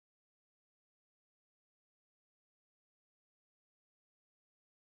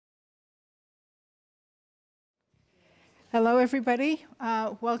Hello, everybody.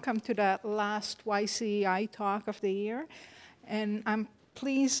 Welcome to the last YCEI talk of the year. And I'm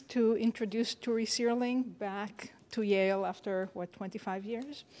pleased to introduce Thure Cerling back to Yale after, 25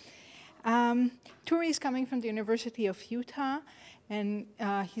 years? Thure is coming from the University of Utah, and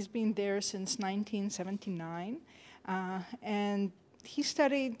he's been there since 1979. And he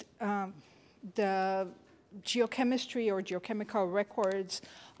studied the geochemistry or geochemical records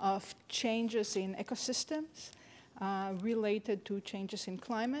of changes in ecosystems related to changes in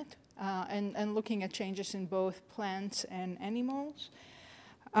climate and looking at changes in both plants and animals.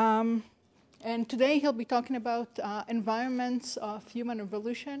 And today he'll be talking about environments of human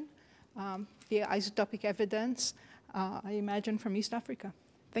evolution via isotopic evidence, I imagine from East Africa.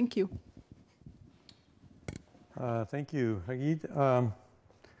 Thank you. Thank you, Hagit.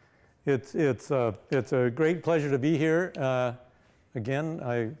 It's a great pleasure to be here. Again,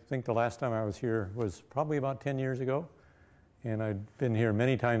 I think the last time I was here was probably about 10 years ago, and I'd been here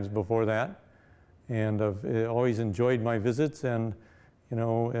many times before that, and I've always enjoyed my visits. And you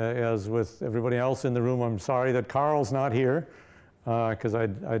know, as with everybody else in the room, I'm sorry that Carl's not here, because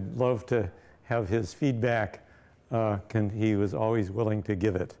I'd love to have his feedback. He was always willing to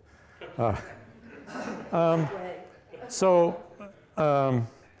give it.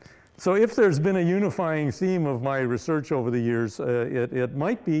 So if there's been a unifying theme of my research over the years, it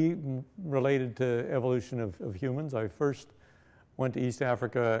might be related to evolution of humans. I first went to East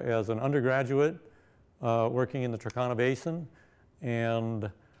Africa as an undergraduate, working in the Turkana Basin, and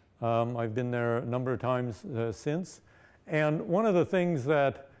I've been there a number of times since. And one of the things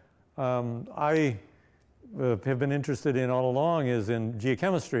that I have been interested in all along is in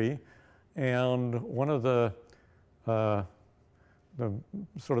geochemistry, and one of the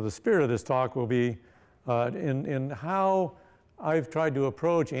sort of the spirit of this talk will be in how I've tried to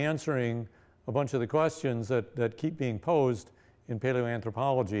approach answering a bunch of the questions that keep being posed in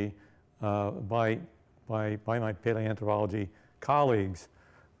paleoanthropology by my paleoanthropology colleagues.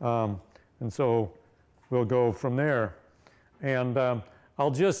 And so we'll go from there. And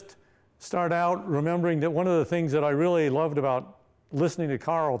I'll just start out remembering that one of the things that I really loved about listening to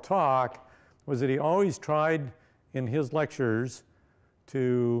Carl talk was that he always tried in his lectures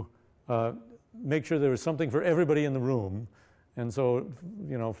to make sure there was something for everybody in the room. And so,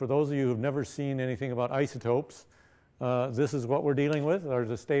 you know, for those of you who've never seen anything about isotopes, this is what we're dealing with, are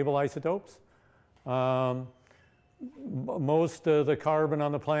the stable isotopes. Most of the carbon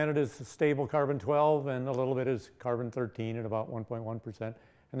on the planet is stable carbon-12, and a little bit is carbon-13 at about 1.1%. And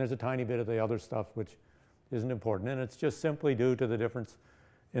there's a tiny bit of the other stuff which isn't important. And it's just simply due to the difference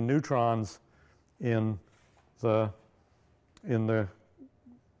in neutrons in the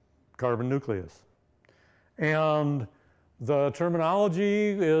carbon nucleus. And the terminology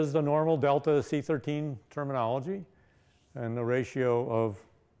is the normal delta C13 terminology, and the ratio of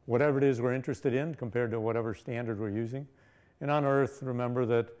whatever it is we're interested in compared to whatever standard we're using. And on Earth, remember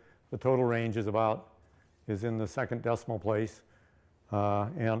that the total range is in the second decimal place.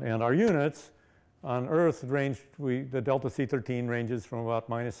 And our units on Earth the delta C13 ranges from about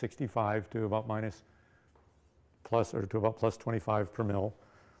 -65 to about plus 25 per mil.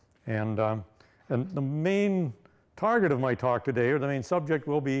 And the main target of my talk today, or the main subject,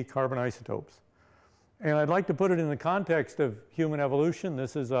 will be carbon isotopes. And I'd like to put it in the context of human evolution.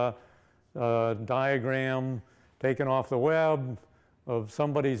 This is a diagram taken off the web of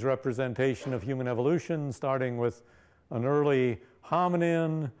somebody's representation of human evolution, starting with an early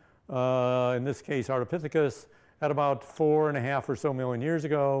hominin, in this case Ardipithecus, at about 4.5 or so million years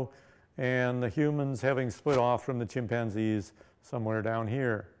ago, and the humans having split off from the chimpanzees somewhere down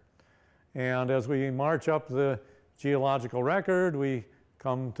here. And as we march up the geological record, we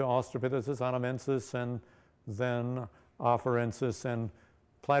come to Australopithecus anamensis, and then Afarensis, and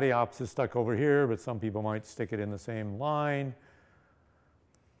Platyops is stuck over here, but some people might stick it in the same line.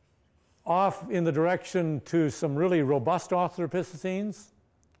 Off in the direction to some really robust Australopithecines,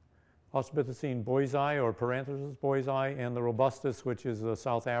 Australopithecine boisei or Paranthropus boisei, and the robustus, which is a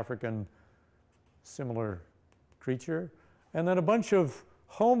South African similar creature. And then a bunch of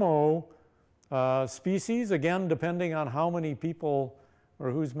Homo species, again, depending on how many people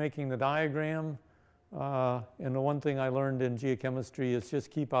or who's making the diagram. And the one thing I learned in geochemistry is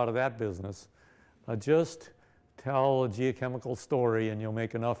just keep out of that business. Just tell a geochemical story and you'll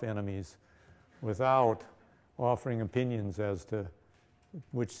make enough enemies without offering opinions as to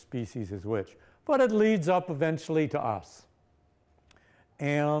which species is which. But it leads up eventually to us.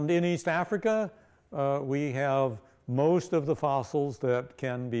 And in East Africa, we have most of the fossils that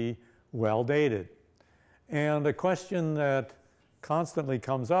can be well dated. And a question that constantly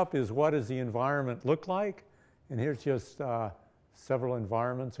comes up is, what does the environment look like And here's just several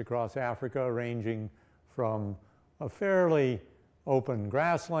environments across Africa, ranging from a fairly open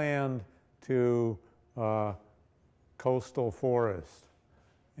grassland to coastal forest.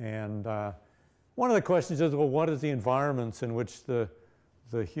 And one of the questions is, well, what is the environments in which the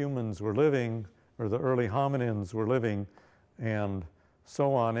humans were living, or the early hominins were living, and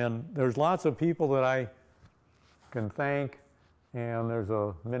so on. And there's lots of people that I can thank, and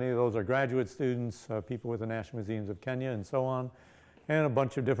many of those are graduate students, people with the National Museums of Kenya and so on, and a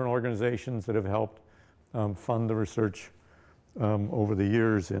bunch of different organizations that have helped fund the research over the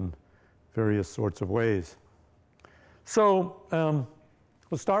years in various sorts of ways. So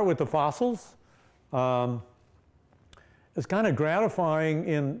we'll start with the fossils. It's kind of gratifying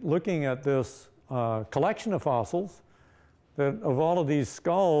in looking at this collection of fossils that of all of these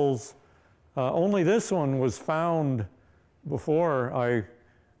skulls, only this one was found before I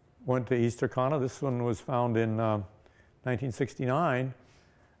went to East Turkana. This one was found in 1969.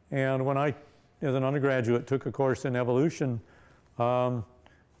 And when I, as an undergraduate, took a course in evolution, none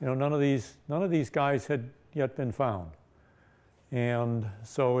of these guys had yet been found. And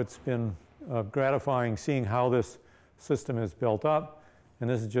so it's been gratifying seeing how this system is built up. And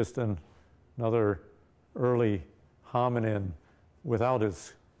this is just another early hominin without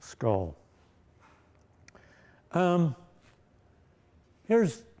his skull.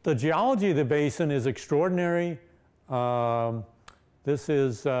 Here's the geology of the basin is extraordinary. This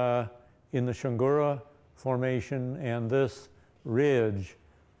is in the Shungura Formation, and this ridge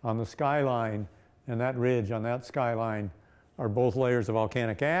on the skyline and that ridge on that skyline are both layers of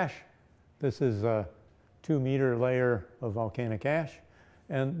volcanic ash. This is a 2-meter layer of volcanic ash.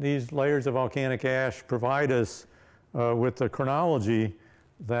 And these layers of volcanic ash provide us with the chronology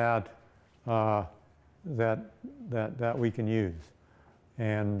that we can use.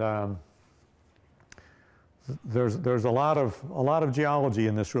 And there's a lot of geology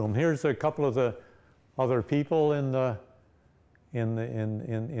in this room. Here's a couple of the other people in the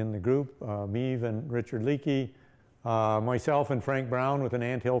group, Meave and Richard Leakey, myself and Frank Brown with an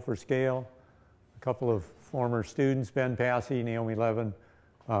anthill for scale, a couple of former students, Ben Passy, Naomi Levin,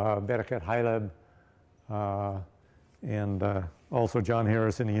 Bereket Haileb, and also John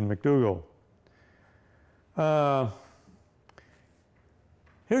Harris and Ian McDougall.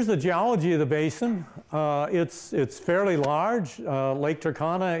 Here's the geology of the basin. It's fairly large. Lake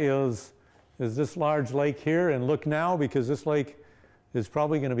Turkana is this large lake here, and look now, because this lake is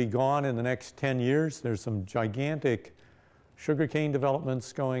probably going to be gone in the next 10 years. There's some gigantic sugarcane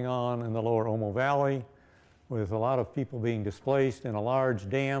developments going on in the lower Omo Valley, with a lot of people being displaced and a large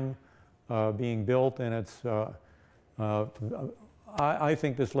dam being built, and it's I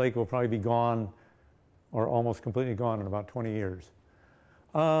think this lake will probably be gone, or almost completely gone, in about 20 years.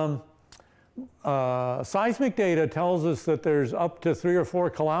 Seismic data tells us that there's up to 3 or 4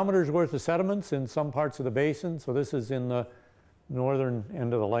 kilometers worth of sediments in some parts of the basin. So this is in the northern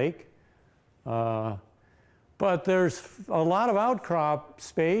end of the lake. But there's a lot of outcrop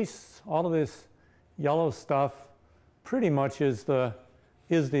space. All of this yellow stuff pretty much is most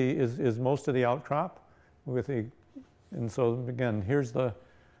of the outcrop. And so again, here's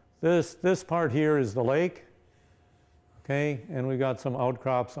this part here is the lake. Okay, and we got some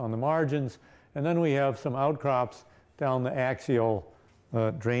outcrops on the margins, and then we have some outcrops down the axial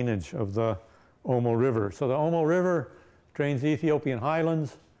drainage of the Omo River. So the Omo River drains the Ethiopian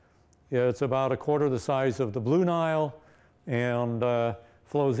highlands. It's about 1/4 the size of the Blue Nile, and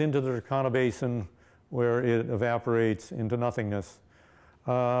flows into the Turkana Basin, where it evaporates into nothingness.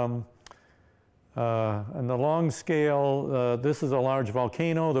 On the long scale, this is a large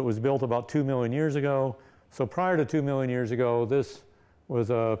volcano that was built about 2 million years ago. So prior to 2 million years ago, this was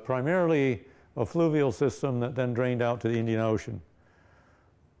primarily a fluvial system that then drained out to the Indian Ocean.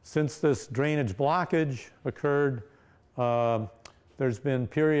 Since this drainage blockage occurred, there's been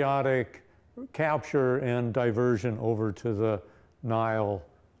periodic capture and diversion over to the Nile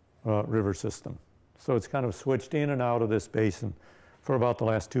river system. So it's kind of switched in and out of this basin for about the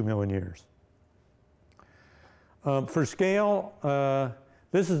last 2 million years. For scale,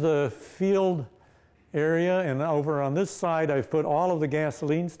 this is the field area, and over on this side I've put all of the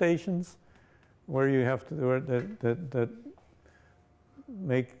gasoline stations where you have to that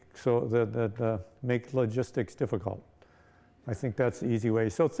make logistics difficult. I think that's the easy way.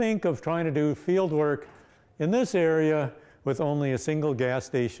 So think of trying to do field work in this area with only a single gas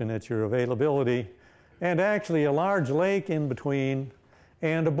station at your availability, and actually a large lake in between,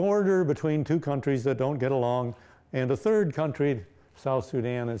 and a border between 2 countries that don't get along, and a third country, South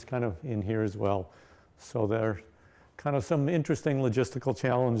Sudan, is kind of in here as well. So there are kind of some interesting logistical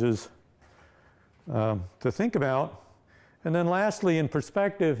challenges to think about. And then lastly, in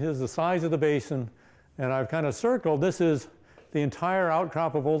perspective, here's the size of the basin. And I've kind of circled, this is the entire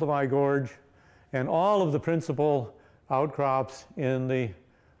outcrop of Olduvai Gorge and all of the principal outcrops in the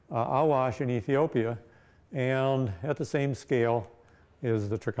Awash in Ethiopia. And at the same scale is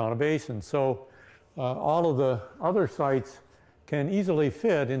the Turkana Basin. So all of the other sites can easily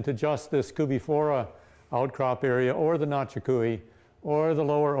fit into just this Kubifora outcrop area, or the Nachakui, or the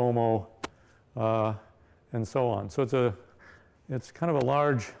lower Omo, and so on. So it's kind of a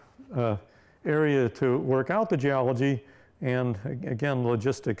large area to work out the geology, and again,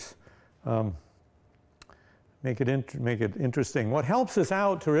 logistics make it interesting. What helps us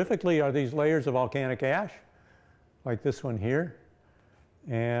out terrifically are these layers of volcanic ash, like this one here,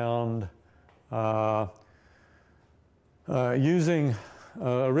 and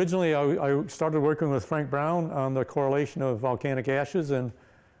originally I started working with Frank Brown on the correlation of volcanic ashes, and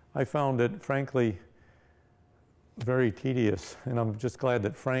I found it frankly very tedious, and I'm just glad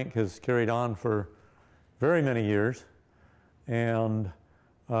that Frank has carried on for very many years and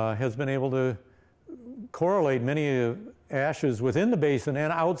has been able to correlate many ashes within the basin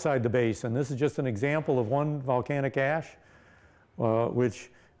and outside the basin. This is just an example of one volcanic ash, which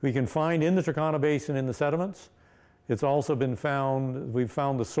we can find in the Turkana Basin in the sediments. It's also been found, we've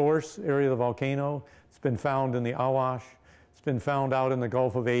found the source area of the volcano. It's been found in the Awash. It's been found out in the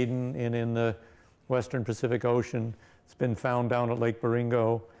Gulf of Aden and in the Western Pacific Ocean. It's been found down at Lake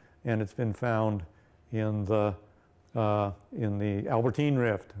Baringo, and it's been found in the Albertine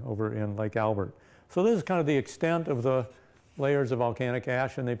Rift over in Lake Albert. So this is kind of the extent of the layers of volcanic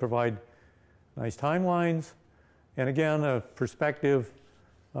ash, and they provide nice timelines. And again, a perspective,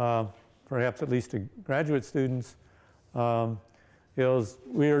 perhaps at least to graduate students, is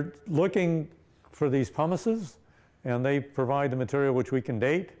we're looking for these pumices, and they provide the material which we can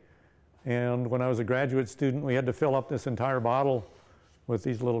date. And when I was a graduate student, we had to fill up this entire bottle with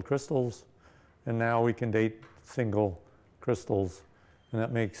these little crystals, and now we can date single crystals, and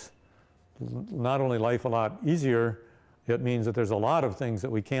that makes not only life a lot easier, it means that there's a lot of things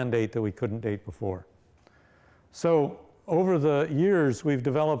that we can date that we couldn't date before. So over the years, we've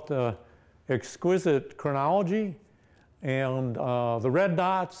developed exquisite chronology, and the red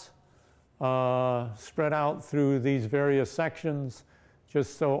dots spread out through these various sections,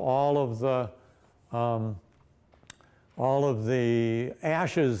 just so all of the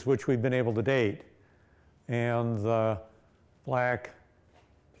ashes which we've been able to date, and the black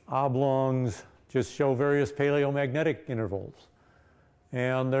oblongs just show various paleomagnetic intervals.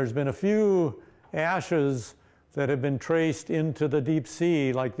 And there's been a few ashes that have been traced into the deep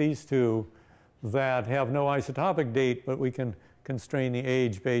sea, like these two, that have no isotopic date, but we can constrain the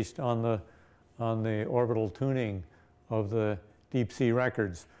age based on the orbital tuning of the deep sea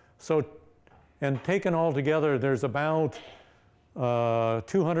records. So, and taken all together, there's about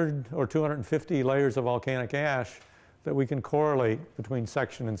 200 or 250 layers of volcanic ash that we can correlate between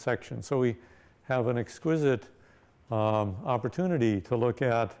section and section. So we have an exquisite opportunity to look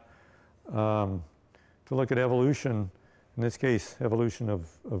at evolution, in this case, evolution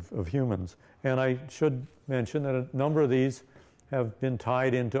of humans. And I should mention that a number of these have been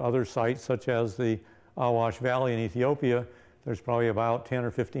tied into other sites, such as the Awash Valley in Ethiopia. There's probably about 10 or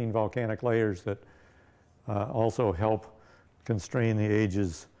 15 volcanic layers that also help constrain the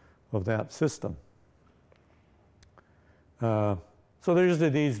ages of that system. So there's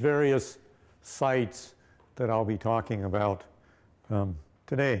these various sites that I'll be talking about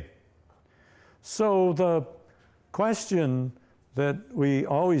today. So the question that we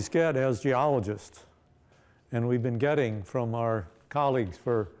always get as geologists, and we've been getting from our colleagues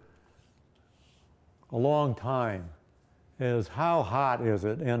for a long time, is how hot is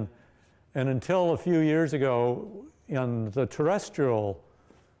it? And until a few years ago, in the terrestrial,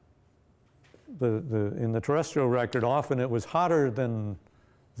 in the terrestrial record, often it was hotter than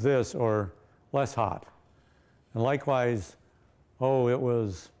this or less hot. And likewise, oh, it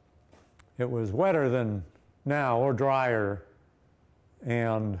was wetter than now or drier.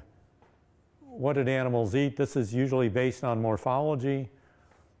 And what did animals eat? This is usually based on morphology.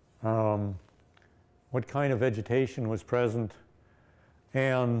 What kind of vegetation was present?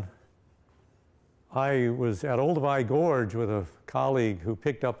 And I was at Olduvai Gorge with a colleague who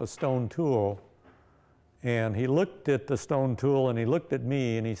picked up a stone tool, and he looked at the stone tool and he looked at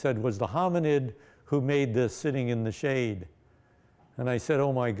me and he said, "Was the hominid who made this sitting in the shade?" And I said,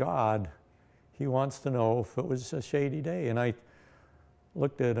 "Oh my God, he wants to know if it was a shady day." And I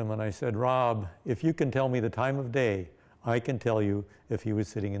looked at him and I said, "Rob, if you can tell me the time of day, I can tell you if he was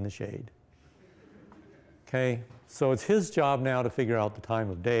sitting in the shade." Okay, so it's his job now to figure out the time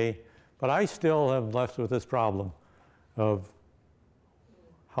of day, But I still am left with this problem of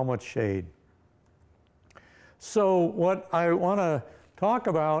how much shade. So what I want to talk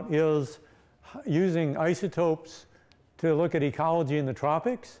about is using isotopes to look at ecology in the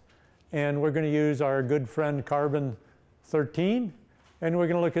tropics. And we're going to use our good friend carbon-13. And we're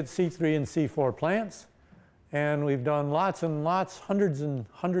going to look at C3 and C4 plants. And we've done lots and lots, hundreds and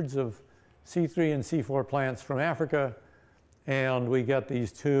hundreds of C3 and C4 plants from Africa. And we get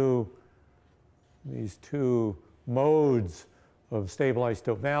these two modes of stable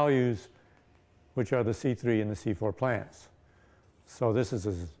isotope values, which are the C3 and the C4 plants. So this is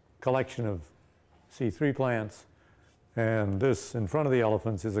a collection of C3 plants, and this in front of the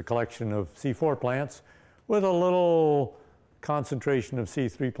elephants is a collection of C4 plants with a little concentration of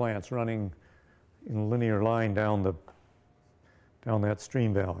C3 plants running in a linear line down that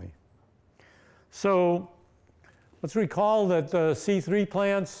stream valley. So let's recall that the C3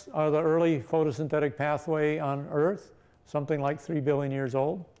 plants are the early photosynthetic pathway on Earth, something like 3 billion years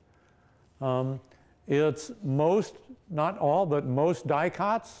old. It's most, not all, but most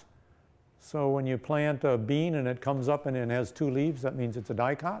dicots. So when you plant a bean and it comes up and it has 2 leaves, that means it's a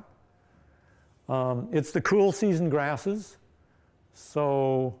dicot. It's the cool season grasses.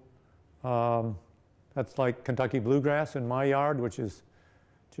 So that's like Kentucky bluegrass in my yard, which is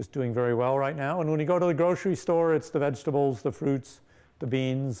just doing very well right now. And when you go to the grocery store, it's the vegetables, the fruits, the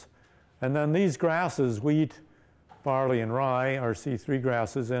beans. And then these grasses, wheat, barley, and rye, are C3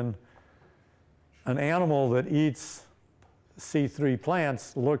 grasses. And an animal that eats C3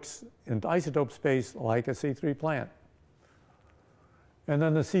 plants looks in isotope space like a C3 plant. And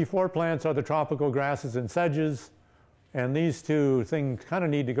then the C4 plants are the tropical grasses and sedges. And these two things kind of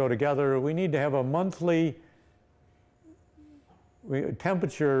need to go together. We need to have a monthly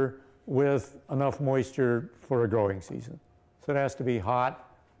temperature with enough moisture for a growing season. So it has to be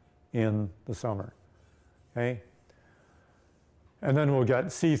hot in the summer. Okay? And then we'll get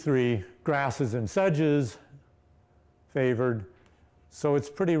C3 grasses and sedges favored. So it's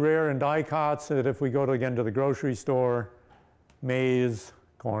pretty rare in dicots that if we go again to the grocery store, maize,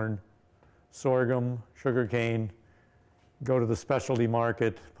 corn, sorghum, sugarcane, go to the specialty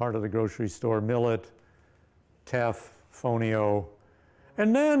market, part of the grocery store, millet, teff, fonio.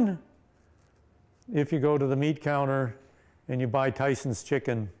 And then if you go to the meat counter and you buy Tyson's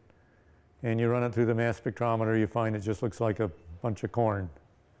chicken and you run it through the mass spectrometer, you find it just looks like a bunch of corn.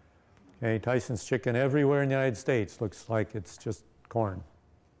 Okay, Tyson's chicken everywhere in the United States looks like it's just corn.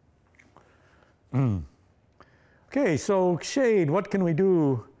 Okay, so shade, what can we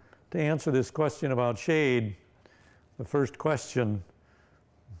do to answer this question about shade? The first question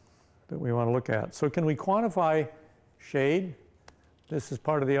that we want to look at. So can we quantify shade? This is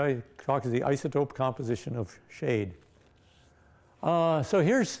part of the talk is the isotope composition of shade. So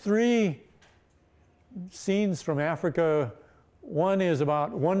here's 3 scenes from Africa. One is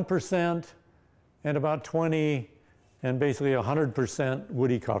about 1% and about 20 and basically 100%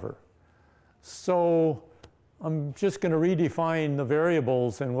 woody cover. So I'm just going to redefine the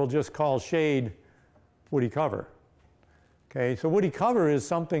variables and we'll just call shade woody cover. Okay, so woody cover is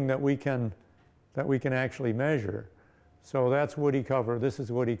something that we can actually measure. So that's woody cover, this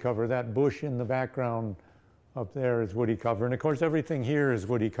is woody cover, that bush in the background up there is woody cover. And of course everything here is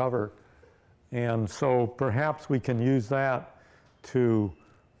woody cover. And so perhaps we can use that to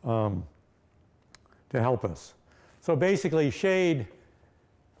help us. So basically shade,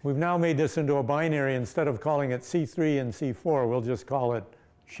 we've now made this into a binary. Instead of calling it C3 and C4, we'll just call it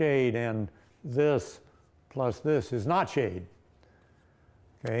shade, and this plus this is not shade.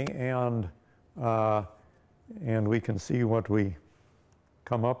 Okay, and we can see what we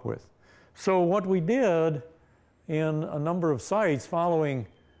come up with. So what we did in a number of sites following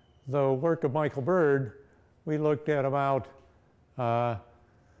the work of Michael Bird, we looked at about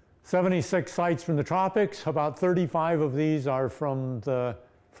 76 sites from the tropics. About 35 of these are from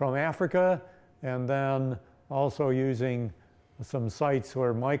Africa, and then also using some sites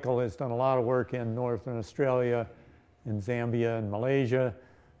where Michael has done a lot of work in Northern Australia, in Zambia and Malaysia.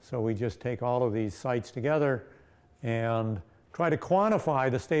 So we just take all of these sites together and try to quantify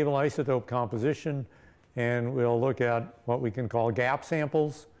the stable isotope composition, and we'll look at what we can call gap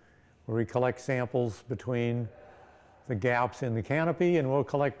samples, where we collect samples between the gaps in the canopy, and we'll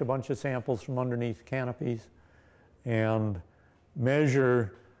collect a bunch of samples from underneath canopies and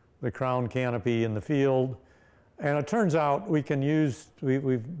measure the crown canopy in the field. And it turns out we can use,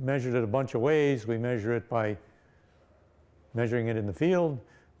 we've measured it a bunch of ways. We measure it by measuring it in the field.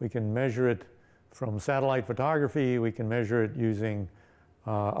 We can measure it from satellite photography. We can measure it using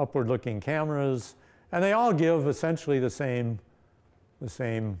upward-looking cameras. And they all give essentially the same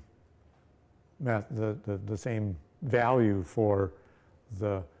the same value for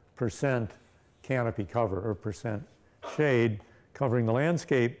the percent canopy cover or percent shade covering the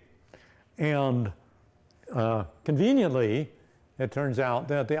landscape. And conveniently, it turns out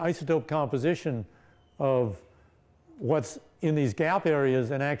that the isotope composition of what's in these gap areas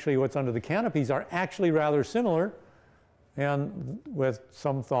and actually what's under the canopies are actually rather similar. And with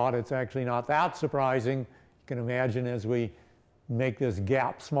some thought, it's actually not that surprising. You can imagine as we make this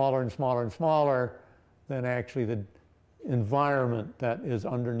gap smaller and smaller and smaller, then actually the environment that is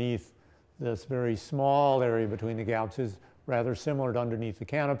underneath this very small area between the gaps is rather similar to underneath the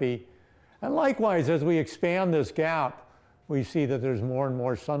canopy. And likewise, as we expand this gap, we see that there's more and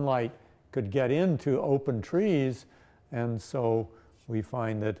more sunlight could get into open trees. And so we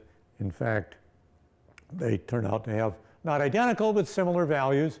find that, in fact, they turn out to have not identical, but similar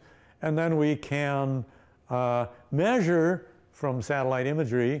values. And then we can measure from satellite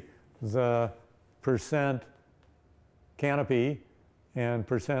imagery the percent canopy and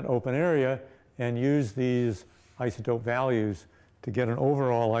percent open area and use these isotope values to get an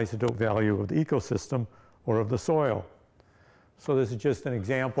overall isotope value of the ecosystem or of the soil. So this is just an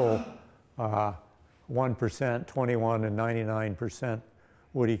example, 1%, 21, and 99%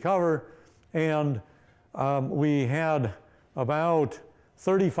 woody cover. And we had about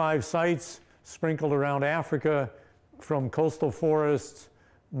 35 sites sprinkled around Africa from coastal forests,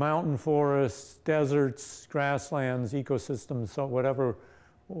 mountain forests, deserts, grasslands, ecosystems, so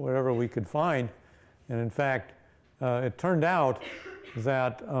whatever we could find. And in fact, it turned out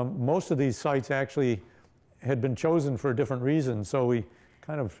that most of these sites actually had been chosen for a different reason. So we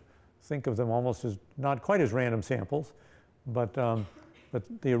kind of think of them almost as not quite as random samples, but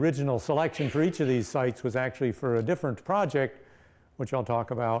the original selection for each of these sites was actually for a different project, which I'll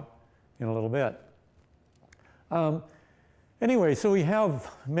talk about in a little bit. Anyway, so we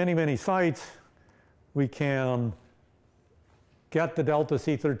have many, many sites. We can get the delta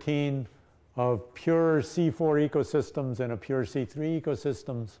C13 of pure C4 ecosystems and a pure C3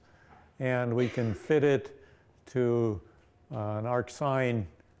 ecosystems, and we can fit it to an arcsine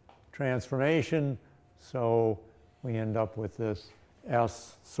transformation. So we end up with this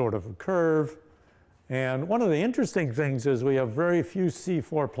S sort of a curve. And one of the interesting things is we have very few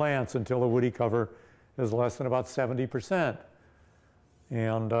C4 plants until the woody cover is less than about 70%.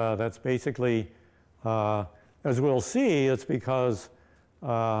 And that's basically, as we'll see, it's because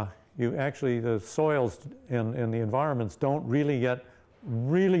the soils and the environments don't really get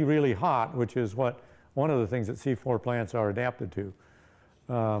really, really hot, which is one of the things that C4 plants are adapted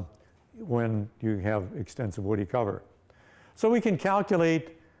to when you have extensive woody cover. So we can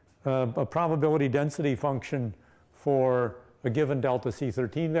calculate a probability density function for a given delta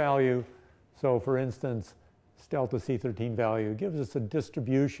C13 value. So for instance, delta C13 value gives us a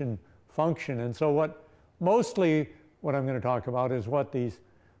distribution function. And so mostly what I'm going to talk about is what these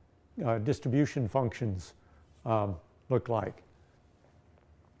distribution functions look like.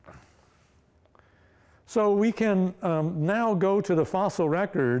 So we can now go to the fossil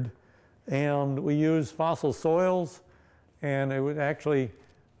record, and we use fossil soils. And it was actually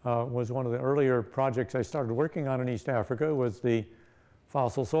was one of the earlier projects I started working on in East Africa was the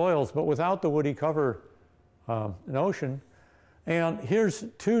fossil soils, but without the woody cover notion. And here's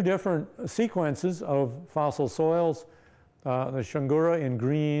two different sequences of fossil soils, the Shungura in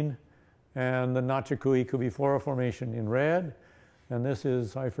green and the Nachakui Kubifora Formation in red. And this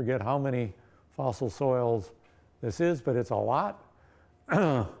is, I forget how many fossil soils this is, but it's a lot,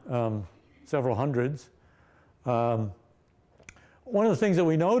 several hundreds. One of the things that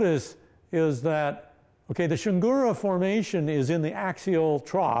we notice is that, okay, the Shungura Formation is in the axial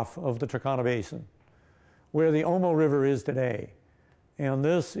trough of the Turkana Basin, where the Omo River is today. And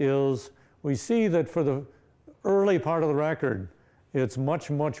this is, we see that for the early part of the record, it's much,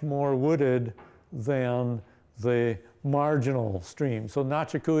 much more wooded than the marginal stream. So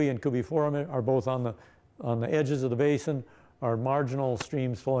Nachakui and Kubifora are both on the edges of the basin, are marginal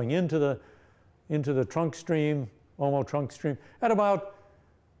streams flowing into the trunk stream, Omo trunk stream. At about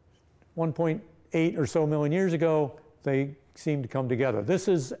 1.8 or so million years ago, they seem to come together. This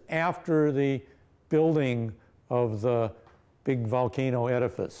is after the building of the big volcano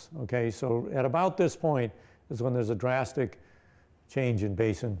edifice. Okay, so at about this point is when there's a drastic change in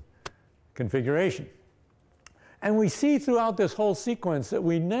basin configuration. And we see throughout this whole sequence that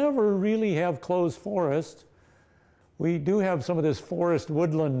we never really have closed forest. We do have some of this forest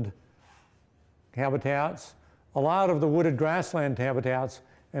woodland habitats, a lot of the wooded grassland habitats,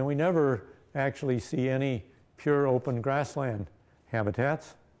 and we never actually see any pure open grassland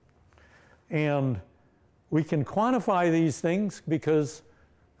habitats. And we can quantify these things because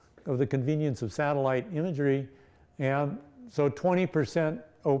of the convenience of satellite imagery. And so 20%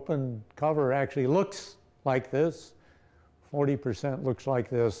 open cover actually looks like this, 40% looks like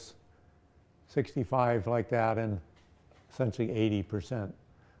this, 65 like that, and essentially 80%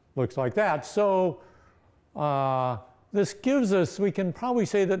 looks like that. So this gives us, we can probably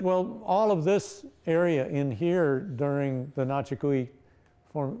say that, well, all of this area in here during the Nachikui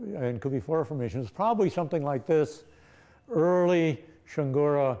and Kubifora formation is probably something like this. Early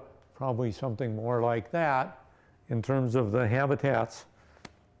Shungura, probably something more like that in terms of the habitats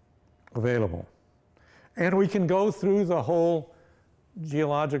available. And we can go through the whole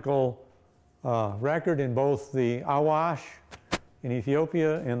geological record in both the Awash in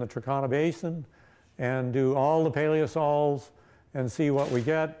Ethiopia and the Turkana Basin and do all the paleosols and see what we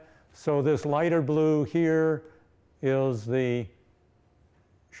get. So this lighter blue here is the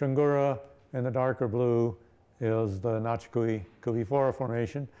Shungura, and the darker blue is the Nachikui Kubifora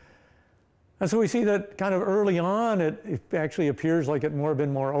formation. And so we see that kind of early on, it actually appears like it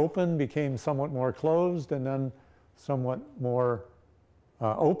been more open, became somewhat more closed, and then somewhat more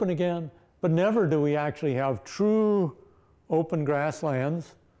open again. But never do we actually have true open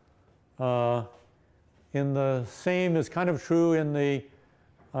grasslands. In the same is kind of true in the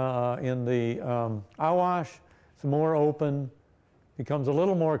Awash. It's more open, becomes a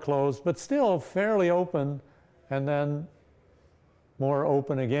little more closed, but still fairly open, and then more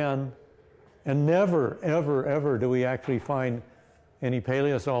open again. And never, ever, ever do we actually find any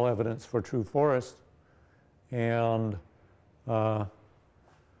paleosol evidence for true forest. And that's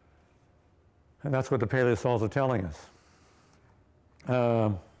what the paleosols are telling us.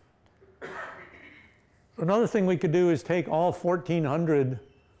 Another thing we could do is take all 1,400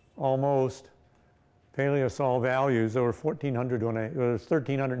 almost paleosol values. There were 1,400 when it was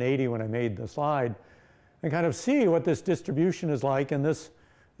 1,380 when I made the slide, and kind of see what this distribution is like. And this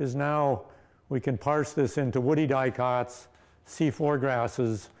is now, we can parse this into woody dicots, C4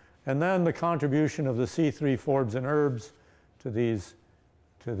 grasses, and then the contribution of the C3 forbs and herbs to these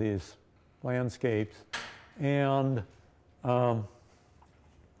landscapes. And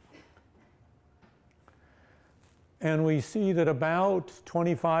we see that about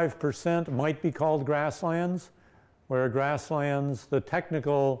 25% might be called grasslands, where grasslands, the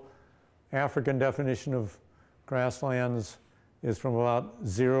technical African definition of grasslands is from about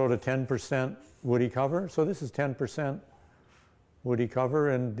 0 to 10% woody cover. So this is 10% woody cover,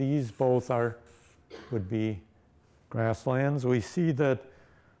 and these both would be grasslands. We see that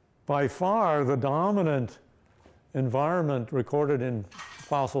by far the dominant environment recorded in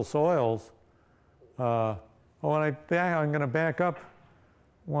fossil soils. I'm going to back up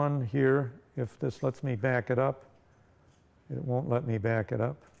one here. If this lets me back it up. It won't let me back it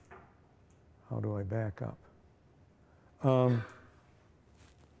up. How do I back up?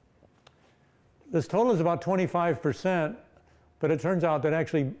 This total is about 25%, but it turns out that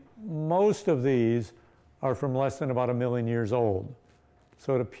actually most of these are from less than about 1 million years old.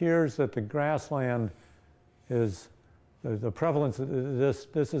 So it appears that the grassland is, the prevalence, this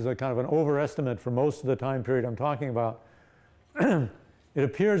is a kind of an overestimate for most of the time period I'm talking about. It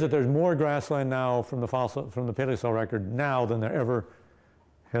appears that there's more grassland now from the Paleosol record now than there ever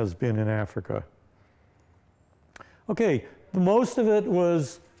has been in Africa. Okay, most of it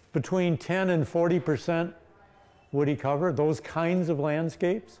was between 10 and 40% woody cover, those kinds of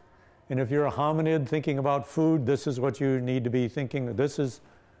landscapes. And if you're a hominid thinking about food, this is what you need to be thinking. This is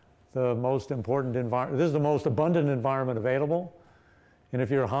the most important environment. This is the most abundant environment available. And if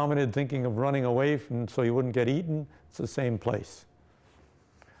you're a hominid thinking of running away from, so you wouldn't get eaten, it's the same place.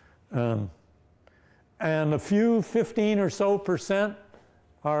 And a few, 15 or so percent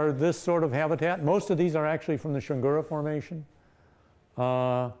are this sort of habitat. Most of these are actually from the Shungura Formation.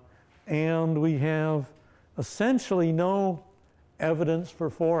 And we have essentially no evidence for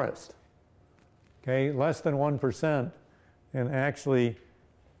forest. Okay, less than 1%, and actually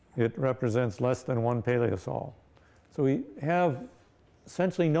it represents less than 1 paleosol. So we have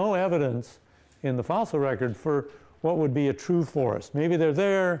essentially no evidence in the fossil record for what would be a true forest. Maybe they're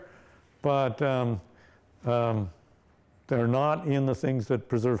there, but they're not in the things that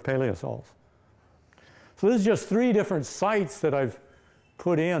preserve paleosols. So this is just 3 different sites that I've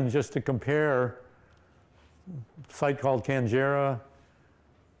put in just to compare. A site called Canjera,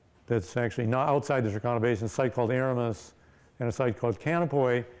 that's actually not outside the Turkana Basin, a site called Aramis, and a site called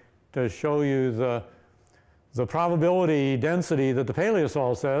Canopoi, to show you the probability density that the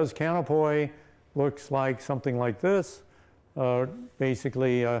paleosol says. Canopoi looks like something like this,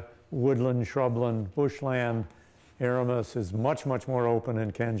 basically woodland, shrubland, bushland. Aramis is much, much more open,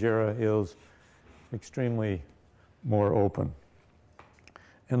 and Canjera is extremely more open.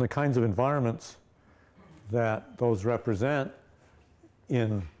 and the kinds of environments that those represent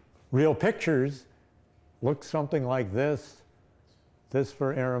in real pictures look something like this. This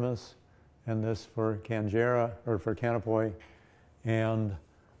for Aramis, and this for Canberra, or for Canopoi, and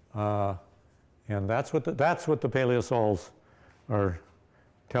that's what the paleosols are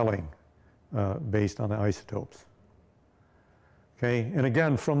telling based on the isotopes. Okay, and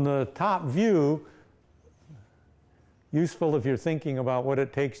again, from the top view, useful if you're thinking about what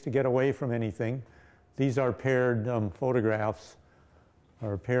it takes to get away from anything. These are paired photographs,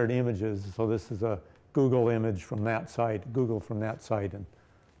 or paired images. So this is a Google image from that site, Google from that site, and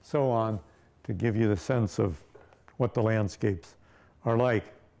so on, to give you the sense of what the landscapes are like.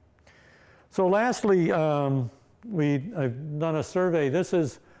 So lastly, I've done a survey. This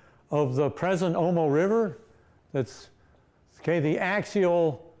is of the present Omo River. That's the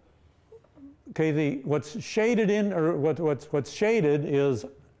axial. What's shaded in, or what's shaded is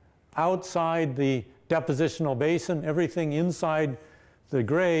outside the depositional basin. Everything inside the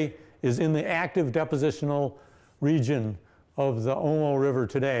gray is in the active depositional region of the Omo River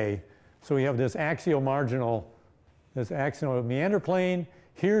today. So we have this axial meander plane.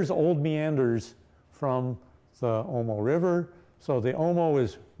 Here's old meanders from the Omo River. So the Omo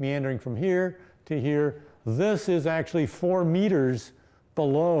is meandering from here to here. This is actually 4 meters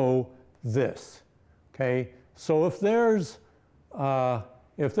below this. Okay, so if there's a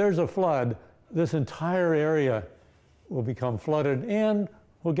flood, this entire area will become flooded, and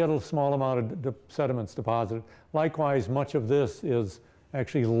we'll get a small amount of sediments deposited. Likewise, much of this is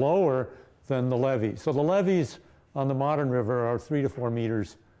actually lower than the levee. So the levees on the modern river are 3 to 4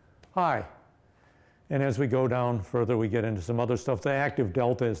 meters high. And as we go down further, we get into some other stuff. The active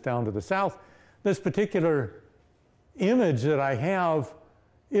delta is down to the south. This particular image that I have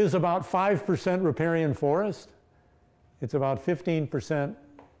is about 5% riparian forest. It's about 15%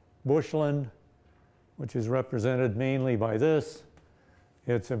 bushland, which is represented mainly by this.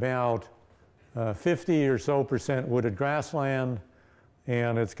 It's about 50 or so % wooded grassland,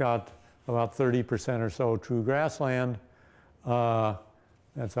 and it's got about 30% or so true grassland.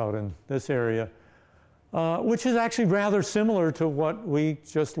 That's out in this area, which is actually rather similar to what we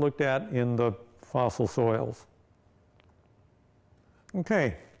just looked at in the fossil soils.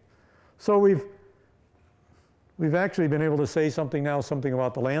 Okay, so we've actually been able to say something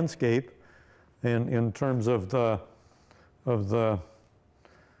about the landscape in terms of the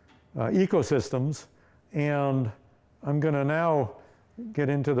ecosystems, and I'm going to now get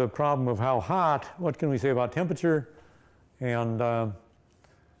into the problem of how hot. What can we say about temperature? And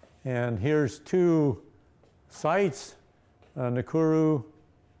here's 2 sites: Nakuru,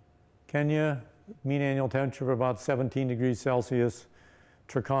 Kenya, mean annual temperature of about 17 degrees Celsius.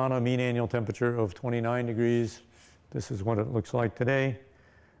 Turkana, mean annual temperature of 29 degrees. This is what it looks like today.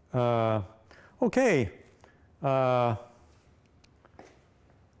 Okay.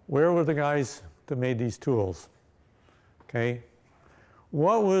 Where were the guys that made these tools? Okay.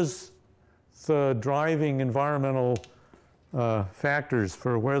 What was the driving environmental factors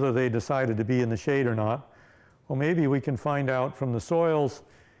for whether they decided to be in the shade or not? Well, maybe we can find out from the soils.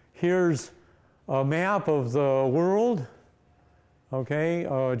 Here's a map of the world, okay,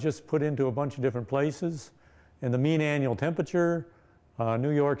 just put into a bunch of different places. And the mean annual temperature,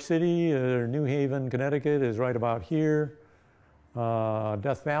 New York City or New Haven, Connecticut is right about here.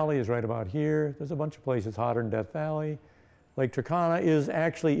 Death Valley is right about here. There's a bunch of places hotter than Death Valley. Lake Turkana is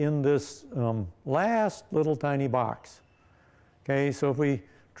actually in this last little tiny box. Okay, so if we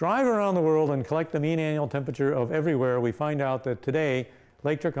drive around the world and collect the mean annual temperature of everywhere, we find out that today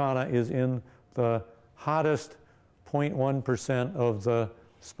Lake Turkana is in the hottest 0.1% of the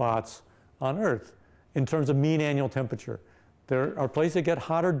spots on Earth in terms of mean annual temperature. There are places that get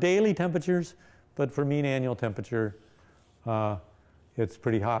hotter daily temperatures, but for mean annual temperature, it's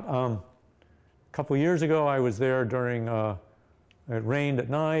pretty hot. A couple years ago, I was there during, it rained at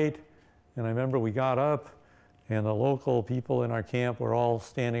night, and I remember we got up, and the local people in our camp were all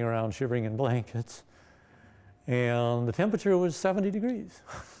standing around shivering in blankets, and the temperature was 70 degrees,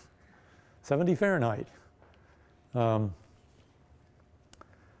 70 Fahrenheit.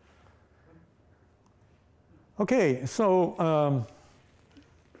 Okay, so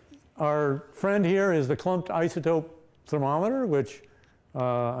our friend here is the clumped isotope thermometer, which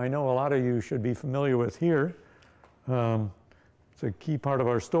I know a lot of you should be familiar with here. It's a key part of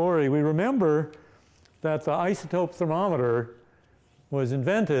our story. We remember that the isotope thermometer was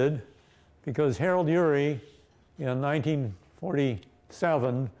invented because Harold Urey in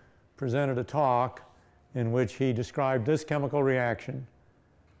 1947 presented a talk in which he described this chemical reaction,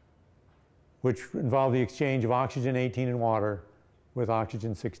 which involved the exchange of oxygen 18 and water with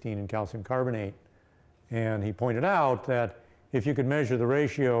oxygen 16 and calcium carbonate. And he pointed out that if you could measure the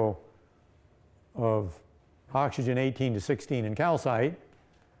ratio of oxygen 18 to 16 in calcite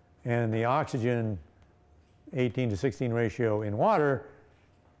and the oxygen 18 to 16 ratio in water,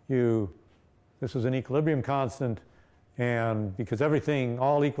 this was an equilibrium constant, and because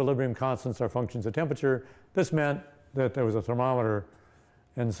all equilibrium constants are functions of temperature, this meant that there was a thermometer,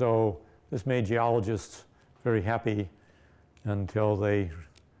 and so this made geologists very happy until they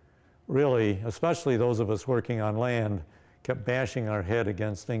really, especially those of us working on land, kept bashing our head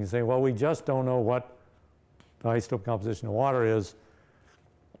against things, saying, well, we just don't know what the isotope composition of water is,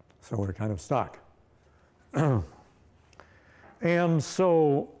 so we're kind of stuck. And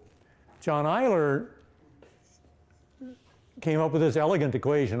so John Euler came up with this elegant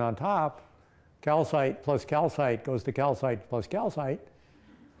equation on top. Calcite plus calcite goes to calcite plus calcite,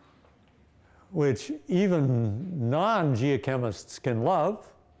 which even non-geochemists can love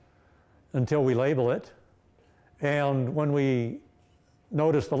until we label it. And when we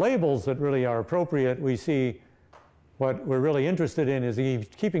notice the labels that really are appropriate, we see what we're really interested in is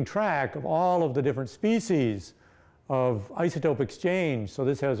keeping track of all of the different species of isotope exchange. So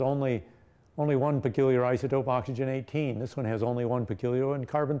this has only one peculiar isotope, oxygen 18. This one has only one peculiar one,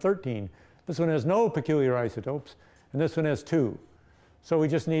 carbon 13. This one has no peculiar isotopes, and this one has 2. So we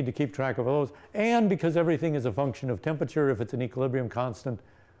just need to keep track of those. And because everything is a function of temperature, if it's an equilibrium constant,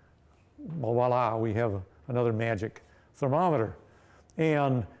 well, voila, we have another magic thermometer.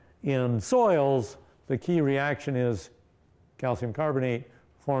 And in soils, the key reaction is calcium carbonate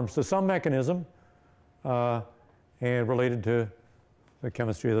forms to some mechanism and related to the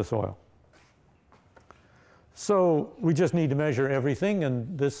chemistry of the soil. So we just need to measure everything,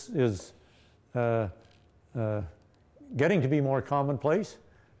 and this is getting to be more commonplace.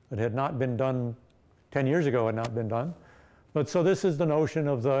 It had not been done 10 years ago, had not been done. But so this is the notion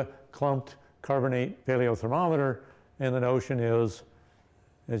of the clumped carbonate paleothermometer, and the notion is,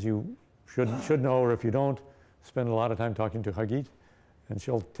 as you should know, or if you don't, spend a lot of time talking to Hagit, and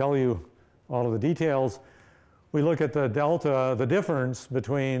she'll tell you all of the details. We look at the delta, the difference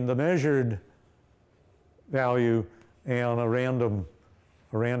between the measured value and a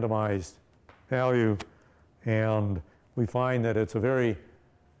randomized value, and we find that it's a very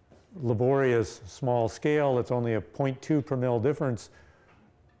laborious small scale. It's only a 0.2 per mil difference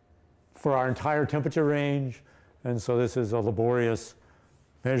for our entire temperature range, and so this is a laborious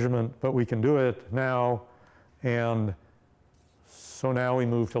measurement, but we can do it now. And so now we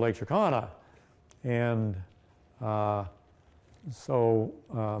move to Lake Turkana, and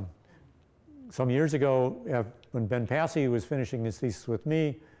some years ago, when Ben Passy was finishing his thesis with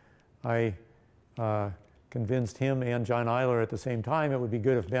me, I convinced him and John Euler at the same time it would be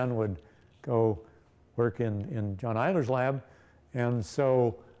good if Ben would go work in John Euler's lab. And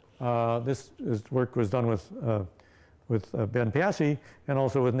so this work was done with Ben Passy and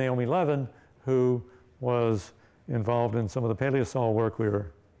also with Naomi Levin, who was involved in some of the paleosol work we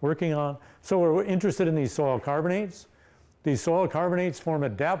were working on. So we're interested in these soil carbonates. These soil carbonates form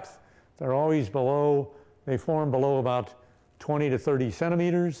at depth. They're always below, they form below about 20 to 30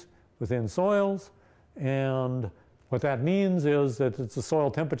 centimeters within soils. And what that means is that it's the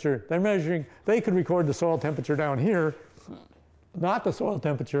soil temperature. They're measuring, they could record the soil temperature down here, not the soil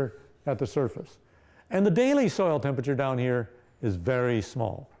temperature at the surface. And the daily soil temperature down here is very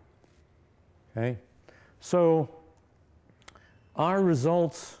small. Okay? So our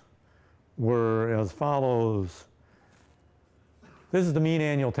results were as follows. This is the mean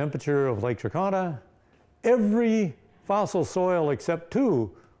annual temperature of Lake Turkana. Every fossil soil except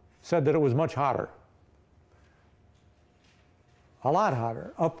 2 said that it was much hotter. A lot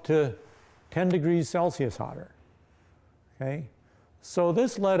hotter, up to 10 degrees Celsius hotter. Okay? So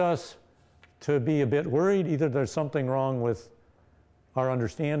this led us to be a bit worried. Either there's something wrong with our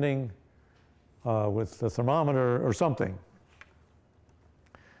understanding with the thermometer or something.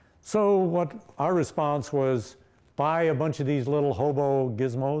 So what our response was, buy a bunch of these little hobo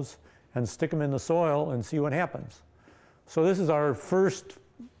gizmos and stick them in the soil and see what happens. So this is our first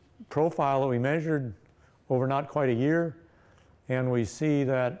profile that we measured over not quite a year. And we see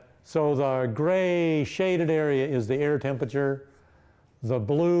that, so the gray shaded area is the air temperature. The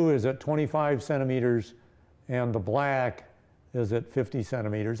blue is at 25 centimeters, and the black is at 50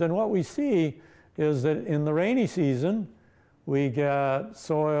 centimeters. And what we see is that in the rainy season, we get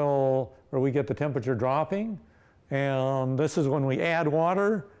soil, or we get the temperature dropping. And this is when we add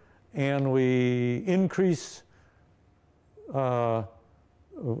water and we increase, the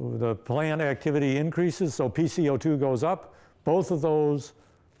plant activity increases, so PCO2 goes up. Both of those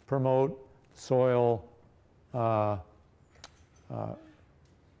promote soil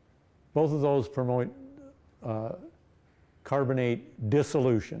both of those promote carbonate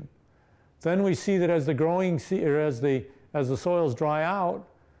dissolution. Then we see that as the soils dry out,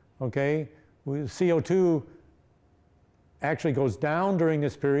 okay, CO2 actually goes down during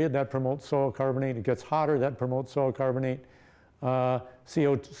this period. That promotes soil carbonate. It gets hotter. That promotes soil carbonate. So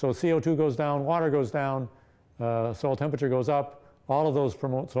CO2 goes down, water goes down, soil temperature goes up. All of those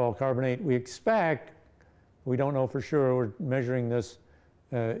promote soil carbonate. We expect, we don't know for sure, we're measuring this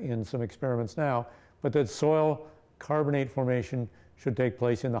in some experiments now, but that soil carbonate formation should take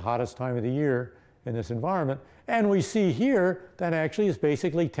place in the hottest time of the year in this environment. And we see here that actually is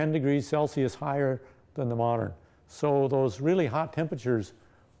basically 10 degrees Celsius higher than the modern. So those really hot temperatures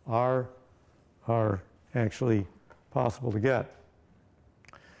are actually possible to get.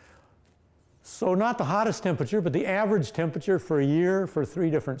 So not the hottest temperature, but the average temperature for a year for 3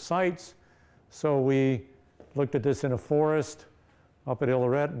 different sites. So we looked at this in a forest up at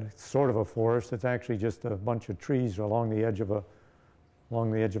Illoret, and it's sort of a forest. It's actually just a bunch of trees along the edge of a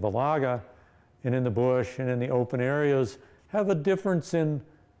laga, and in the bush and in the open areas have a difference in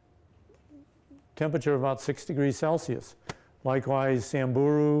temperature of about 6 degrees Celsius. Likewise,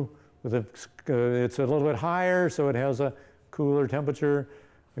 Samburu, it's a little bit higher, so it has a cooler temperature.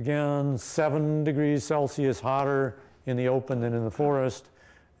 Again, 7 degrees Celsius hotter in the open than in the forest,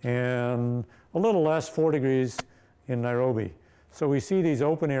 and a little less, 4 degrees in Nairobi. So we see these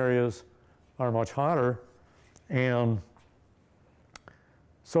open areas are much hotter, and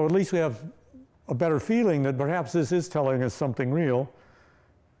so at least we have a better feeling that perhaps this is telling us something real.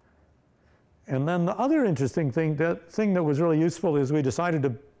 And then the other interesting thing, that was really useful, is we decided to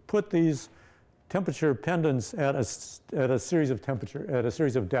put these temperature pendants at a series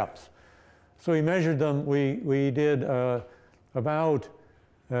of depths. So we measured them. We did about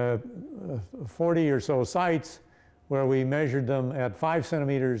 40 or so sites where we measured them at 5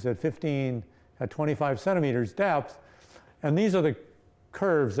 centimeters, at 15, at 25 centimeters depth. And these are the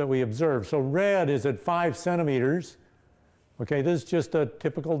curves that we observed. So red is at 5 centimeters. Okay, this is just a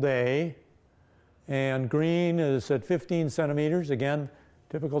typical day. And green is at 15 centimeters, again,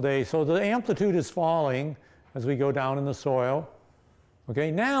 typical day. So the amplitude is falling as we go down in the soil. Okay,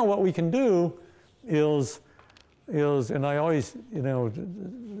 now what we can do is and I always,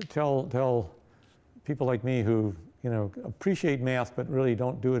 tell people like me who, appreciate math but really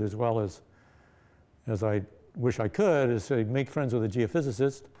don't do it as well as I wish I could, is to make friends with a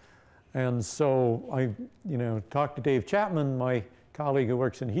geophysicist. And so I, talked to Dave Chapman, my colleague who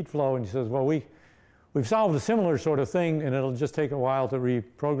works in heat flow, and he says, well, we've solved a similar sort of thing, and it'll just take a while to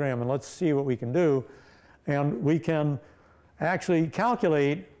reprogram, and let's see what we can do. And we can actually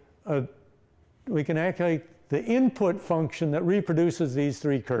calculate the input function that reproduces these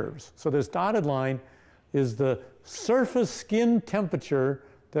 3 curves. So this dotted line is the surface skin temperature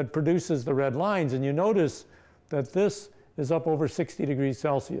that produces the red lines, and you notice that this is up over 60 degrees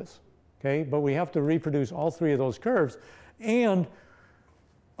Celsius. Okay, but we have to reproduce all 3 of those curves, and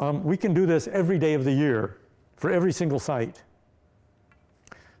we can do this every day of the year for every single site.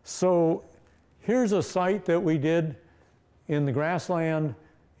 So here's a site that we did in the grassland,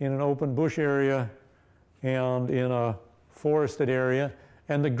 in an open bush area, and in a forested area.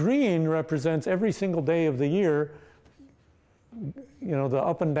 And the green represents every single day of the year, the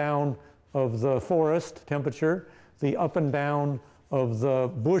up and down of the forest temperature, the up and down of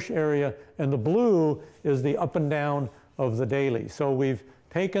the bush area, and the blue is the up and down of the daily. So we've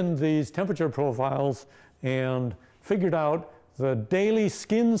taken these temperature profiles and figured out the daily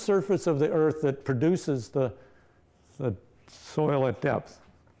skin surface of the earth that produces the soil at depth.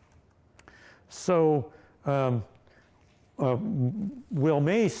 So Will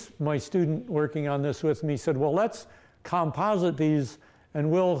Mace, my student working on this with me, said, well, let's composite these, and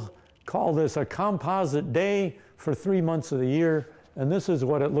we'll call this a composite day for 3 months of the year. And this is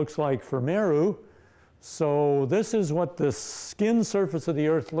what it looks like for Meru. So this is what the skin surface of the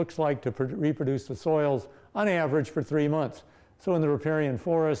earth looks like to reproduce the soils on average for 3 months. So in the riparian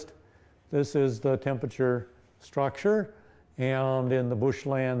forest, this is the temperature structure. And in the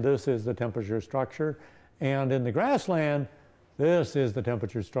bushland, this is the temperature structure. And in the grassland, this is the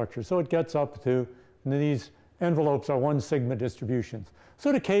temperature structure. So it gets up to, and these envelopes are 1 sigma distributions. So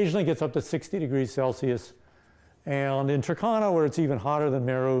it occasionally gets up to 60 degrees Celsius. And in Turkana, where it's even hotter than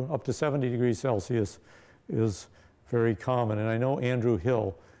Meru, up to 70 degrees Celsius is very common. And I know Andrew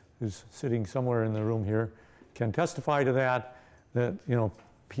Hill, who's sitting somewhere in the room here, can testify to that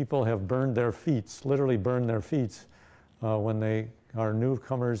people have burned their feet, literally burned their feet when they are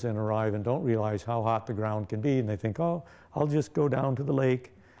newcomers and arrive and don't realize how hot the ground can be. And they think, oh, I'll just go down to the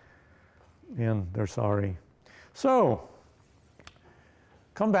lake. And they're sorry. So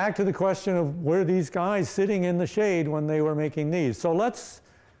come back to the question of were these guys sitting in the shade when they were making these. So let's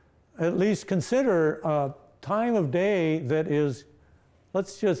at least consider a time of day that is,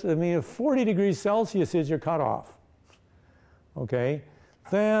 if 40 degrees Celsius is your cutoff, okay,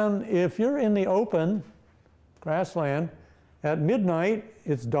 then if you're in the open grassland, at midnight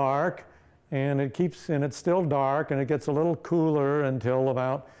it's dark, and it's still dark, and it gets a little cooler until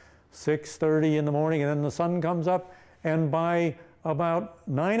about 6:30 in the morning, and then the sun comes up, and by about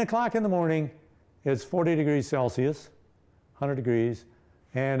 9 o'clock in the morning, it's 40 degrees Celsius, 100 degrees,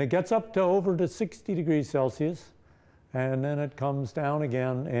 and it gets up to over to 60 degrees Celsius, and then it comes down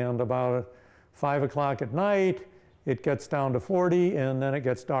again, and about 5 o'clock at night, it gets down to 40, and then it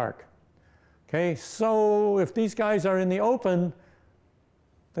gets dark. Okay, so if these guys are in the open,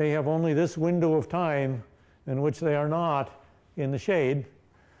 they have only this window of time in which they are not in the shade.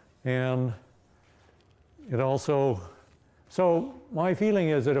 And it also, so my feeling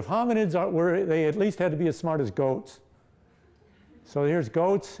is that if hominids they at least had to be as smart as goats. So here's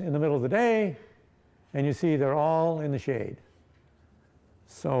goats in the middle of the day, and you see they're all in the shade.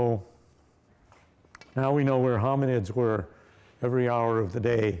 So now we know where hominids were every hour of the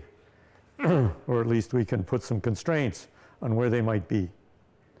day, or at least we can put some constraints on where they might be.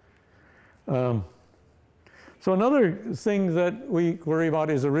 So another thing that we worry about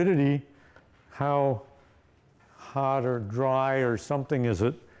is aridity. How hot or dry or something is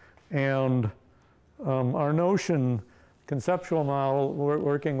it? And our notion, conceptual model,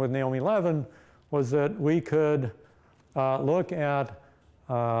 working with Naomi Levin, was that we could look at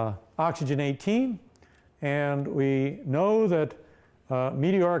oxygen 18, and we know that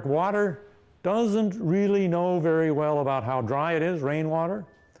meteoric water doesn't really know very well about how dry it is, rainwater.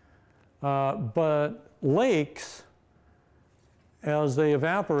 But lakes, as they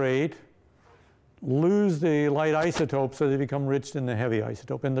evaporate, lose the light isotope, so they become enriched in the heavy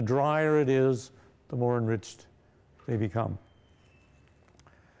isotope. And the drier it is, the more enriched they become.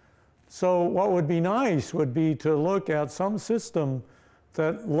 So what would be nice would be to look at some system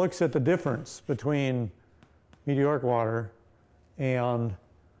that looks at the difference between meteoric water and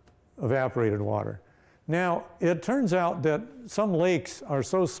evaporated water. Now, it turns out that some lakes are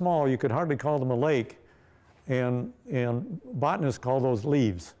so small you could hardly call them a lake, and botanists call those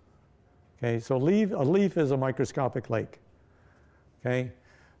leaves. Okay, so a leaf is a microscopic lake. Okay,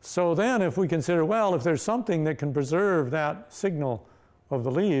 so then if we consider, well, if there's something that can preserve that signal of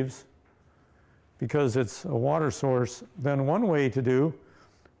the leaves because it's a water source, then one way to do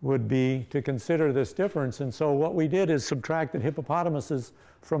would be to consider this difference. And so what we did is subtracted hippopotamuses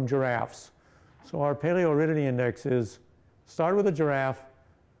from giraffes. So our paleoaridity index is start with a giraffe,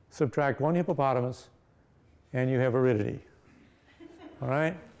 subtract one hippopotamus, and you have aridity. All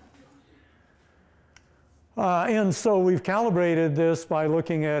right? And so we've calibrated this by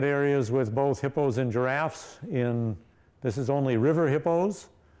looking at areas with both hippos and giraffes. This is only river hippos.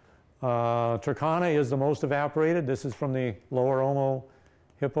 Turkana is the most evaporated. This is from the lower Omo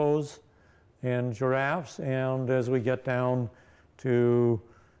hippos and giraffes. And as we get down to,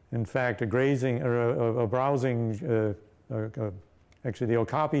 in fact, a grazing or a browsing, actually the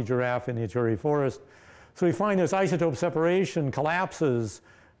Okapi giraffe in the Thure forest. So we find this isotope separation collapses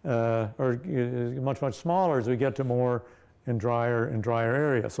or is much, much smaller as we get to more and drier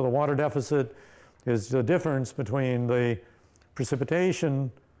areas. So the water deficit is the difference between the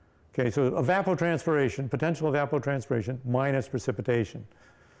precipitation, okay, so evapotranspiration, potential evapotranspiration minus precipitation.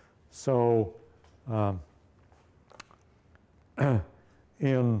 So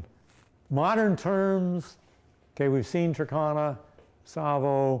in modern terms, okay, we've seen Turkana,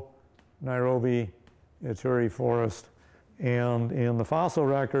 Tsavo, Nairobi, Thure forest, and in the fossil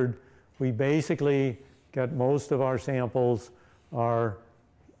record, we basically get most of our samples are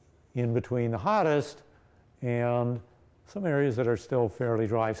in between the hottest and some areas that are still fairly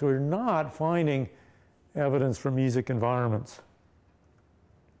dry. So we're not finding evidence for mesic environments.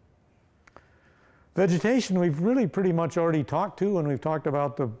 Vegetation, we've really pretty much already talked to when we've talked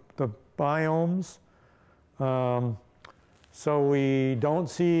about the biomes. So we don't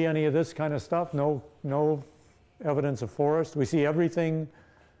see any of this kind of stuff, no evidence of forest. We see everything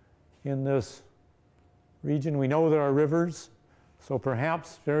in this region. We know there are rivers, so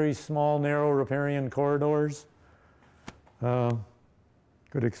perhaps very small, narrow riparian corridors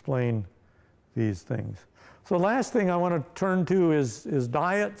could explain these things. So the last thing I want to turn to is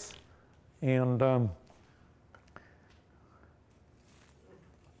diets. And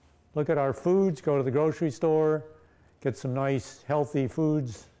look at our foods, go to the grocery store, get some nice healthy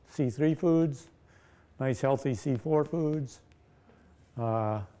foods, C3 foods, nice healthy C4 foods.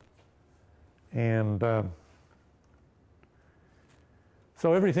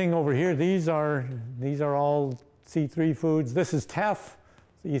 So everything over here, these are all C3 foods. This is teff,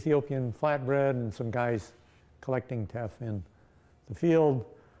 the Ethiopian flatbread, and some guys collecting teff in the field.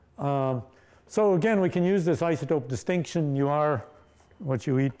 So again, we can use this isotope distinction. You are what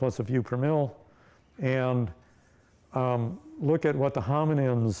you eat plus a few per mil, and look at what the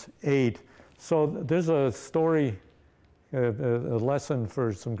hominins ate. So there's a story, a lesson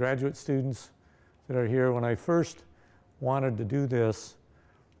for some graduate students that are here. When I first wanted to do this,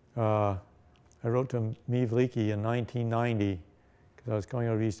 I wrote to Meev Leakey in 1990, because I was going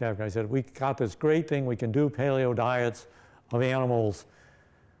over to East Africa. I said, we got this great thing, we can do paleo diets of animals.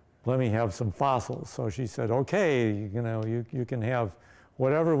 Let me have some fossils. So she said, okay, you can have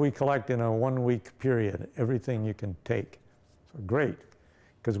whatever we collect in a 1-week period, everything you can take. So great,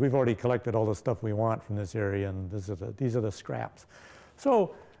 because we've already collected all the stuff we want from this area, and these are the scraps.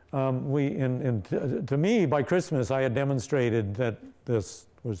 So to me, by Christmas, I had demonstrated that this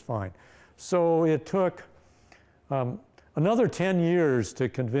was fine. So it took another 10 years to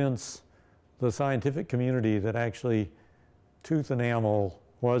convince the scientific community that actually tooth enamel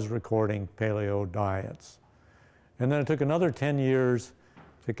was recording paleo diets. And then it took another 10 years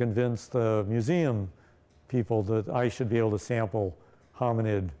to convince the museum people that I should be able to sample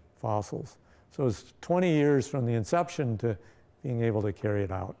hominid fossils. So it's 20 years from the inception to being able to carry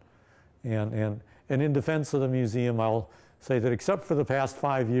it out. And in defense of the museum, I'll say that except for the past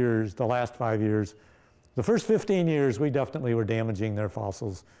 5 years, the last 5 years, the first 15 years, we definitely were damaging their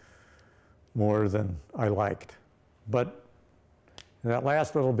fossils more than I liked. But that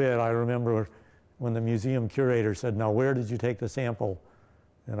last little bit, I remember when the museum curator said, now where did you take the sample?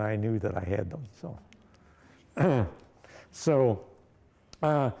 And I knew that I had them. So,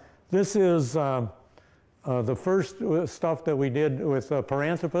 this is the first stuff that we did with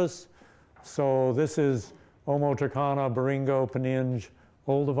Paranthropus. So this is Omo, Turkana, Baringo, Peninge,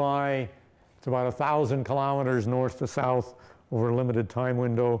 Olduvai. It's about 1,000 kilometers north to south over a limited time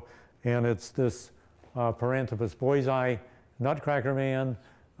window. And it's this Paranthropus boisei, Nutcracker Man.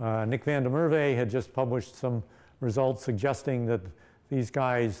 Nick van der Merwe had just published some results suggesting that these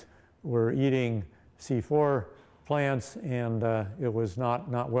guys were eating C4 plants, and it was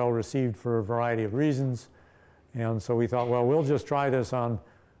not well received for a variety of reasons. And so we thought, well, we'll just try this on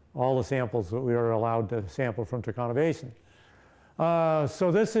all the samples that we were allowed to sample from Turkana Basin. So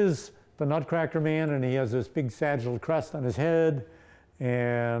this is the Nutcracker Man, and he has this big sagittal crest on his head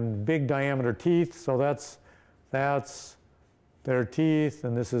and big diameter teeth. So that's their teeth,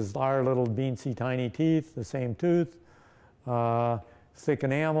 and this is our little beansy tiny teeth, the same tooth. Thick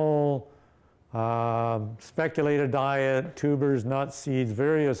enamel, speculated diet, tubers, nuts, seeds,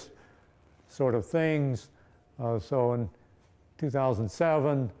 various sort of things. So in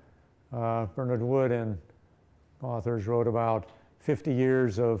 2007, Bernard Wood and authors wrote about 50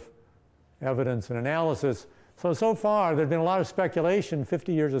 years of evidence and analysis. So far, there's been a lot of speculation,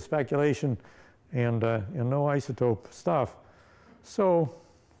 50 years of speculation, and no isotope stuff. So,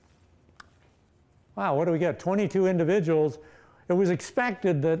 wow, what do we get? 22 individuals. It was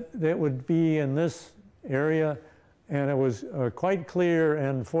expected that it would be in this area, and it was quite clear,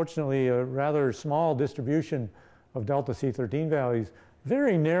 and fortunately a rather small distribution of delta C13 values,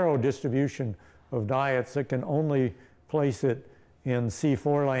 very narrow distribution of diets that can only place it in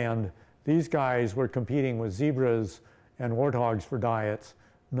C4 land. These guys were competing with zebras and warthogs for diets,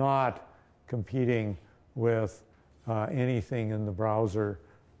 not competing with anything in the browser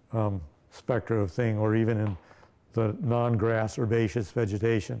spectra of thing, or even in the non-grass herbaceous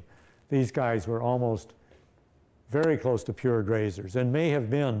vegetation. These guys were almost very close to pure grazers, and may have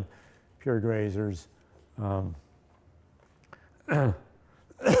been pure grazers. I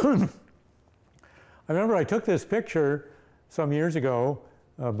remember I took this picture some years ago,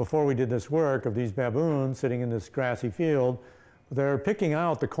 before we did this work, of these baboons sitting in this grassy field. They're picking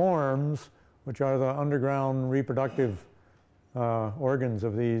out the corms, which are the underground reproductive organs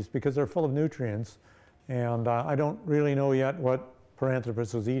of these, because they're full of nutrients. And I don't really know yet what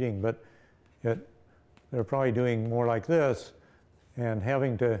Paranthropus was eating, but they're probably doing more like this and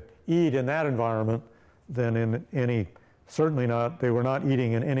having to eat in that environment than in any, certainly not, they were not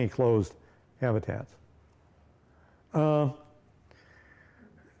eating in any closed habitats.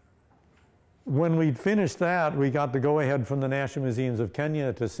 When we'd finished that, we got the go-ahead from the National Museums of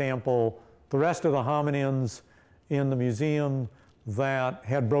Kenya to sample the rest of the hominins in the museum that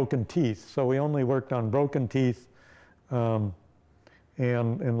had broken teeth. So we only worked on broken teeth. And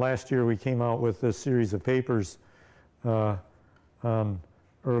last year we came out with this series of papers on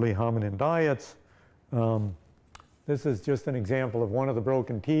early hominin diets. This is just an example of one of the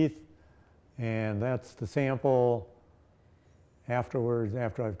broken teeth, and that's the sample. afterwards,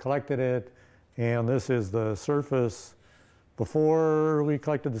 after I've collected it. And this is the surface before we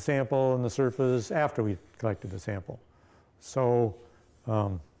collected the sample and the surface after we collected the sample. So,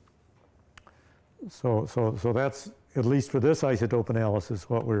 so that's, at least for this isotope analysis,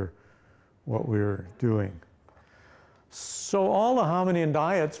 what we're doing. So all the hominin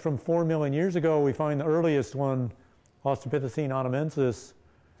diets from 4 million years ago, we find the earliest one, Australopithecine onamensis,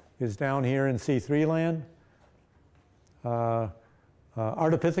 is down here in C3 land.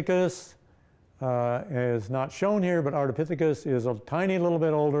 Ardipithecus is not shown here, but Ardipithecus is a tiny little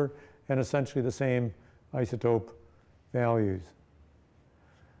bit older and essentially the same isotope values.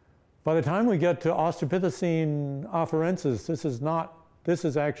 By the time we get to Australopithecine afarensis, this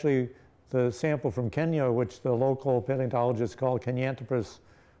is actually the sample from Kenya, which the local paleontologists call Kenyanthropus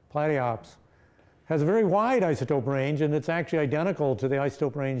platyops, has a very wide isotope range, and it's actually identical to the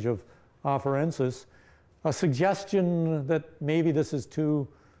isotope range of afarensis. A suggestion that maybe this is two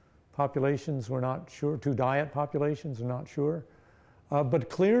populations, we're not sure, two diet populations, we're not sure. But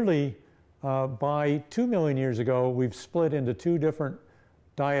clearly, by 2 million years ago, we've split into two different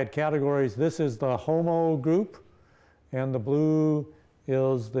diet categories. This is the Homo group, and the blue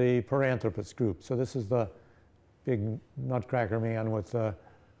is the Paranthropus group. So this is the big nutcracker man with the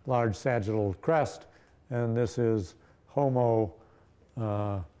large sagittal crest, and this is Homo,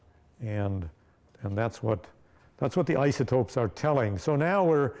 and that's what the isotopes are telling. So now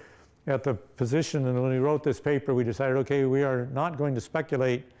we're at the position, and when we wrote this paper, we decided, okay, we are not going to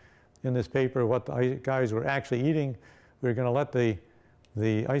speculate in this paper what the guys were actually eating. We're going to let the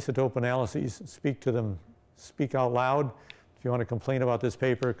isotope analyses speak out loud. If you want to complain about this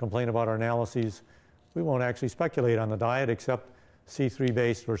paper, complain about our analyses, we won't actually speculate on the diet except C3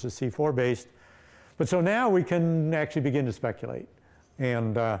 based versus C4 based. But so now we can actually begin to speculate.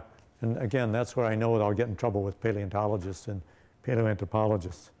 And again, that's where I know that I'll get in trouble with paleontologists and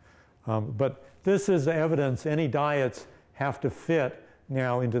paleoanthropologists. But this is the evidence any diets have to fit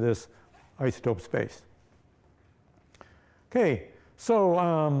now into this isotope space. Okay,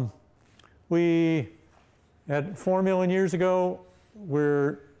 so we, at 4 million years ago,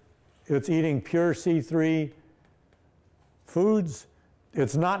 it's eating pure C3 foods.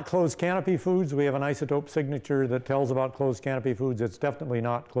 It's not closed canopy foods. We have an isotope signature that tells about closed canopy foods. It's definitely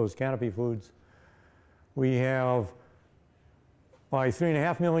not closed canopy foods. We have, by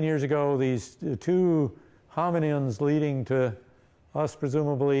 3.5 million years ago, these two hominins leading to us,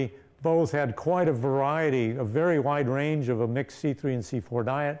 presumably, both had quite a variety, a very wide range of a mixed C3 and C4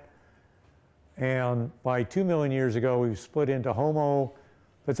 diet. And by 2 million years ago, we've split into Homo.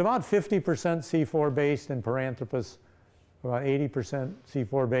 It's about 50% C4 based in Paranthropus, about 80%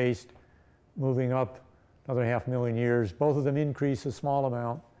 C4 based, moving up another 500,000 years. Both of them increase a small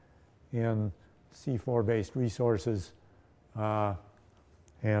amount in C4 based resources. Now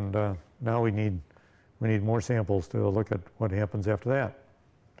we need more samples to look at what happens after that.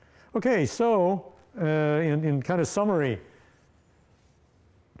 Okay, so in kind of summary,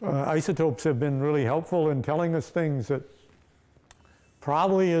 isotopes have been really helpful in telling us things that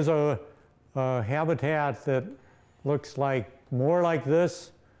probably is a habitat that looks like more like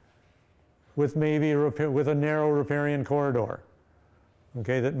this with maybe with a narrow riparian corridor,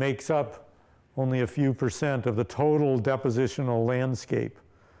 okay, that makes up only a few % of the total depositional landscape.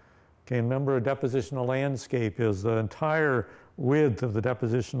 Okay, remember a depositional landscape is the entire width of the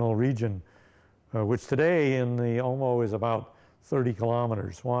depositional region, which today in the Omo is about 30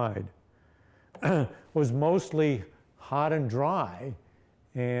 kilometers wide, was mostly hot and dry,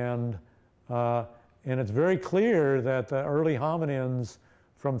 and it's very clear that the early hominins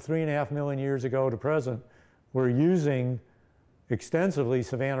from 3.5 million years ago to present were using extensively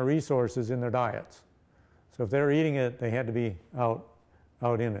savanna resources in their diets. So if they're eating it, they had to be out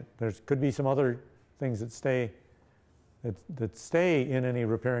in it. There could be some other things that stay in any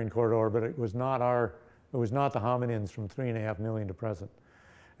riparian corridor, but it was not the hominins from 3.5 million to present.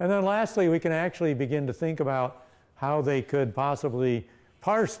 And then lastly, we can actually begin to think about how they could possibly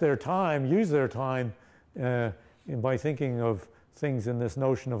parse their time, use their time by thinking of things in this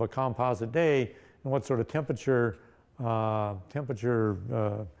notion of a composite day and what sort of temperature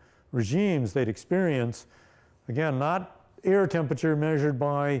regimes they'd experience. Again, not air temperature measured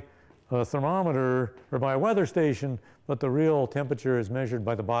by a thermometer or by a weather station, but the real temperature is measured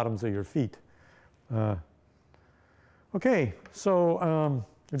by the bottoms of your feet. Okay, so I'll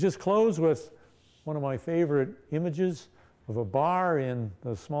just close with one of my favorite images of a bar in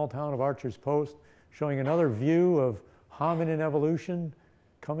the small town of Archer's Post, showing another view of hominin evolution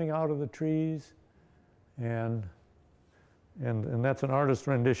coming out of the trees, and that's an artist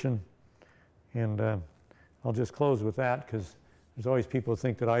rendition, and I'll just close with that because there's always people who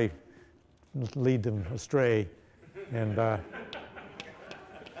think that I lead them astray, and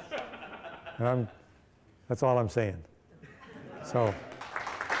that's all I'm saying. So.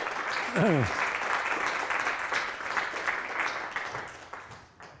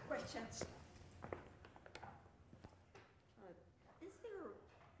 Questions?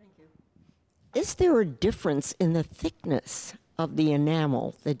 Is there a difference in the thickness of the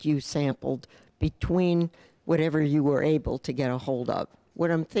enamel that you sampled between whatever you were able to get a hold of?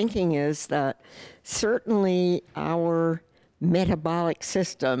 What I'm thinking is that certainly our metabolic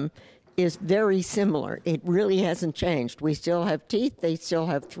system is very similar. It really hasn't changed. We still have teeth. They still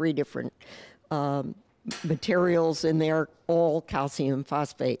have 3 different materials in there, all calcium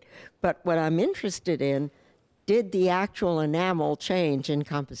phosphate. But what I'm interested in, did the actual enamel change in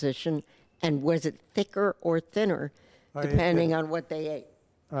composition, and was it thicker or thinner depending on what they ate?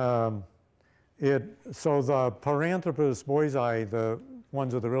 So the Paranthropus boisei, the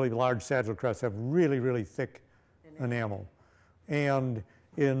ones with the really large sagittal crests, have really, really thick enamel. And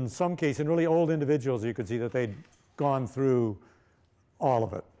in some cases, in really old individuals, you could see that they'd gone through all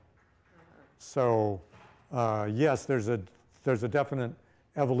of it. So yes, there's a definite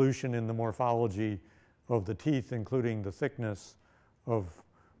evolution in the morphology of the teeth, including the thickness of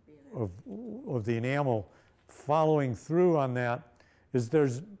the enamel. Following through on that is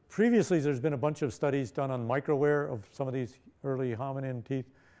previously there's been a bunch of studies done on microwear of some of these early hominin teeth.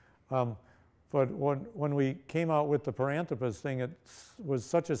 But when we came out with the Paranthropus thing, it was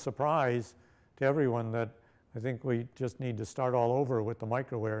such a surprise to everyone that I think we just need to start all over with the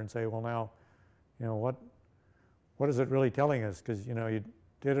microwear and say, well, now, what is it really telling us? Because, you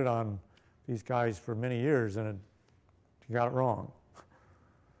did it on these guys for many years and you got it wrong.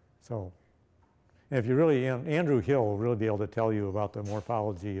 So if you really, Andrew Hill will really be able to tell you about the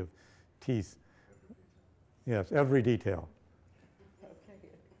morphology of teeth. Yes, every detail.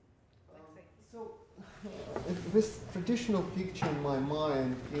 So this traditional picture in my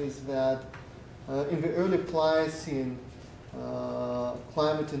mind is that in the early Pliocene,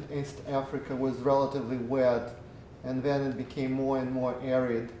 climate in East Africa was relatively wet, and then it became more and more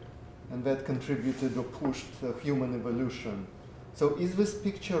arid, and that contributed or pushed human evolution. So is this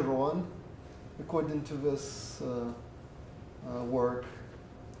picture wrong, according to this work?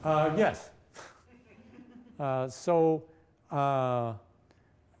 Yes. I'd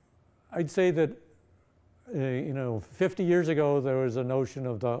say that 50 years ago there was a notion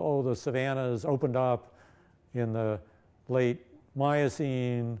of the savannas opened up in the late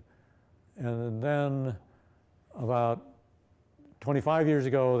Miocene, and then about 25 years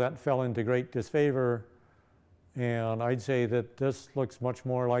ago that fell into great disfavor. And I'd say that this looks much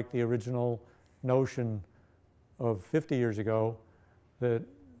more like the original notion of 50 years ago, that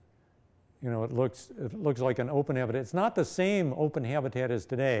it looks like an open habitat. It's not the same open habitat as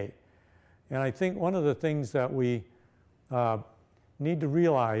today. And I think one of the things that we need to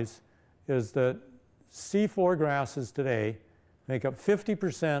realize is that C4 grasses today make up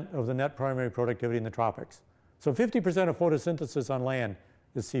 50% of the net primary productivity in the tropics. So 50% of photosynthesis on land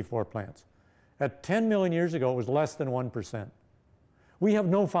is C4 plants. At 10 million years ago, it was less than 1%. We have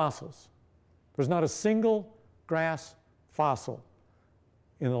no fossils. There's not a single grass fossil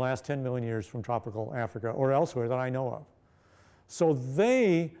in the last 10 million years from tropical Africa or elsewhere that I know of. So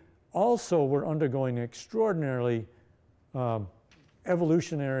they also were undergoing an extraordinarily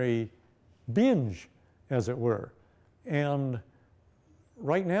evolutionary binge, as it were. And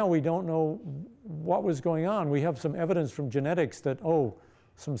right now we don't know what was going on. We have some evidence from genetics that,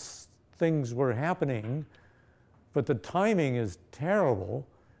 some things were happening, but the timing is terrible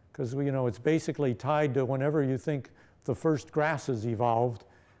because it's basically tied to whenever you think the first grasses evolved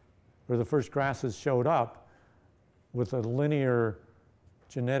or the first grasses showed up, with a linear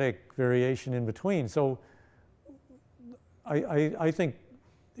genetic variation in between. So I think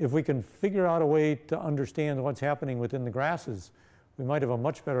if we can figure out a way to understand what's happening within the grasses, we might have a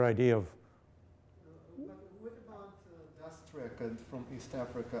much better idea of. What about dust record from East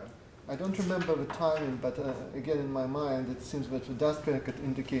Africa? I don't remember the timing, but again in my mind it seems that the dust record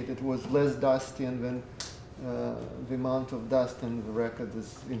indicated was less dusty, and then the amount of dust in the record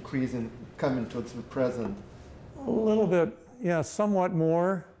is increasing, coming towards the present. A little bit, yeah, somewhat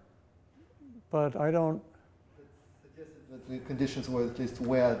more, but I don't. It suggested that the conditions were at least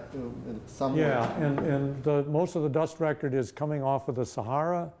wet somewhere. Yeah, and most of the dust record is coming off of the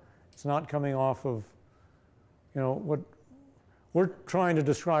Sahara. It's not coming off of, what we're trying to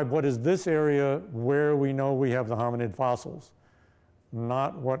describe. What is this area where we know we have the hominid fossils,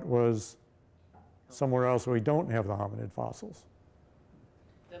 not what was somewhere else where we don't have the hominid fossils.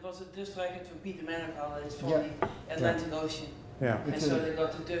 That was a dust record from Peter Manacall, that is from the Atlantic Ocean. Yeah. And so they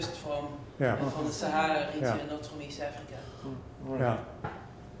got the dust from the Sahara region, not from East Africa. Right. Yeah.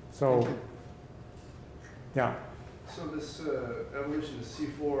 So, yeah. So this evolution of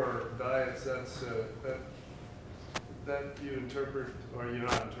C4 diets, that you interpret, or you're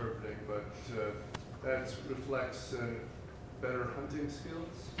not interpreting, but that reflects better hunting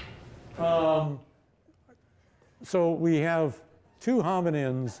skills? So we have 2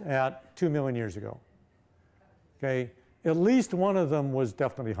 hominins at 2 million years ago. Okay, at least one of them was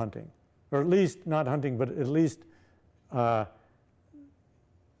definitely hunting, or at least not hunting, but at least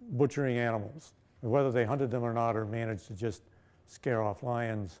butchering animals. Whether they hunted them or not, or managed to just scare off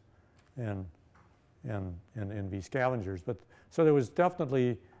lions and be scavengers. But so there was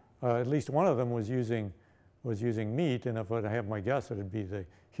definitely at least one of them was using meat, and if I have my guess, it'd be the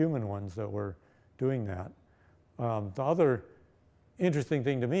human ones that were doing that. The other interesting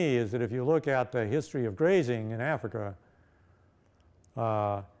thing to me is that if you look at the history of grazing in Africa,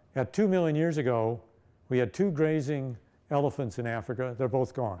 at 2 million years ago, we had 2 grazing elephants in Africa. They're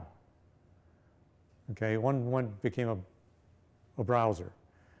both gone. Okay, one became a browser.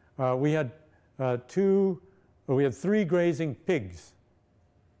 We had 3 grazing pigs.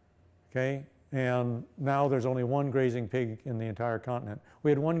 Okay, and now there's only 1 grazing pig in the entire continent.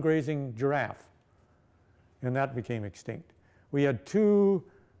 We had 1 grazing giraffe, and that became extinct. We had 2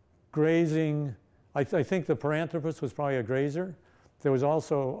 grazing, I think the Paranthropus was probably a grazer. There was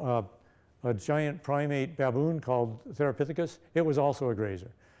also a giant primate baboon called Thure Cerling. It was also a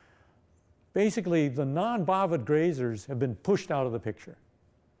grazer. Basically, the non-bovid grazers have been pushed out of the picture.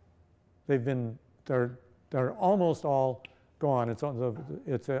 They're almost all gone. It's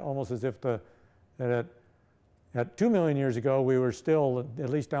almost as if at 2 million years ago, we were still at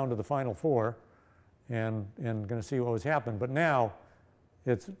least down to the final 4 and going to see what was happening. But now,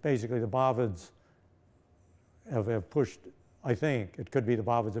 it's basically the bovids have pushed, I think, it could be the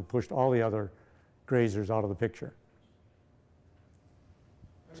bovids have pushed all the other grazers out of the picture.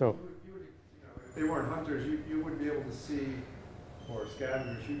 So, if they weren't hunters, you would be able to see, or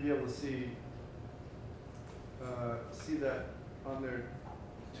scavengers, you'd be able to see that on their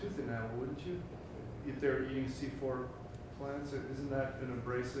tooth enamel, wouldn't you? If they're eating C4 plants, isn't that an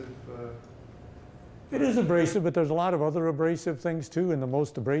abrasive? It is abrasive, but there's a lot of other abrasive things too, and the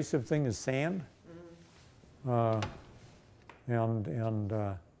most abrasive thing is sand.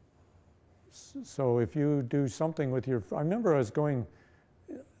 So if you do something with your, I remember I was going,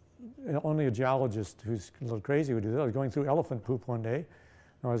 only a geologist who's a little crazy would do this. I was going through elephant poop one day.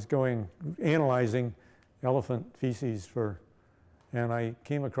 I was analyzing elephant feces and I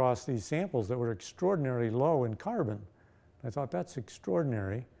came across these samples that were extraordinarily low in carbon. I thought, that's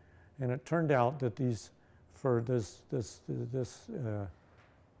extraordinary. And it turned out that for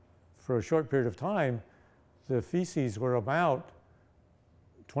a short period of time, the feces were about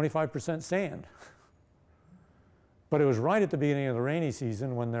 25% sand. But it was right at the beginning of the rainy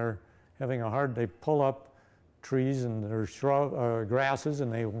season when they're having they pull up trees and their grasses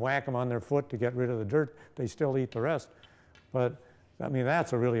and they whack them on their foot to get rid of the dirt. They still eat the rest. But I mean,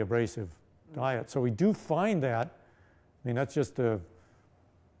 that's a really abrasive diet. So we do find that. I mean, that's just a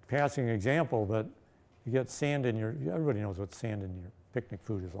passing example, but you get sand in everybody knows what sand in your picnic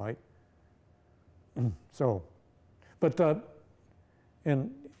food is like. So, but,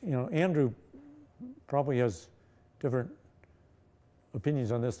 and you know, Andrew probably has different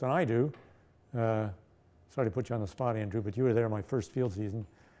opinions on this than I do. Sorry to put you on the spot, Andrew, but you were there my first field season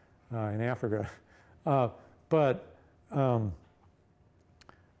in Africa. Now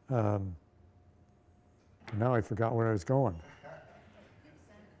I forgot where I was going.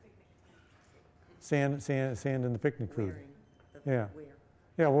 Sand in the picnic food. Yeah.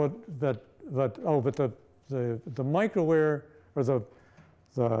 Yeah. Well, but the microware or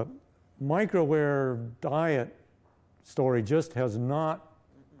the microware diet story just has not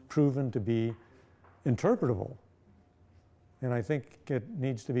proven to be interpretable, and I think it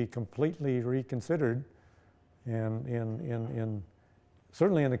needs to be completely reconsidered, and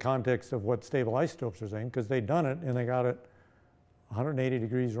certainly in the context of what stable isotopes are saying, because they'd done it and they got it 180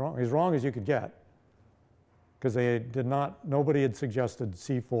 degrees wrong, as wrong as you could get, because they did not. Nobody had suggested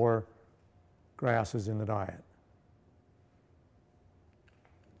C4 grasses in the diet.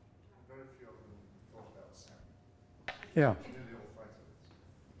 Very few of them talk about sand. Yeah. Nearly all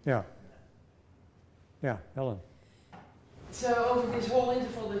phytoids. Yeah. Yeah, Helen. So over this whole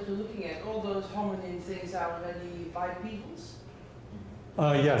interval that you're looking at, all those hominin things are already bipedals?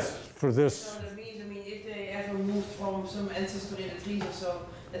 Yes, for this. So that means, I mean, if they ever moved from some ancestor in the trees or so,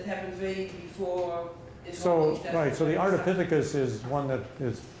 that happened way before this whole So, right, so the Ardipithecus is one that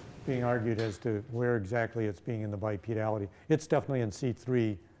is being argued as to where exactly it's being in the bipedality. It's definitely in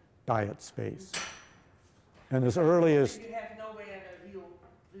C3 diet space. And as earliest... You have nowhere in a real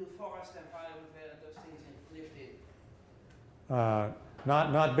forest environment where those things lived in.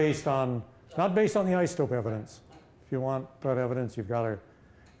 Not based on the isotope evidence. If you want that evidence, you've got to,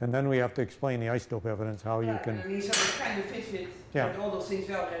 and then we have to explain the isotope evidence, how you can. I mean, so it kind of fits with Yeah. all those things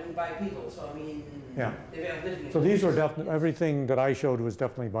were written by people. So I mean, Yeah. they were living in. So these were definitely, everything that I showed was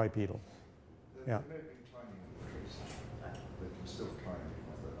definitely bipedal. Yeah. They may have been tiny increase. They can still climb.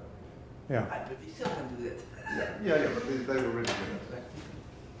 Yeah. But we still can do that. Yeah, but they were really good at that.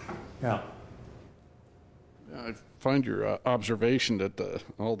 Yeah. I find your observation that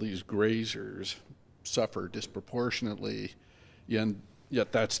all these grazers suffer disproportionately,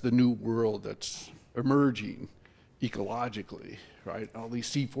 yet that's the new world that's emerging ecologically, right? All these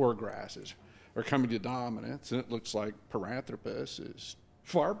C4 grasses are coming to dominance, and it looks like Paranthropus is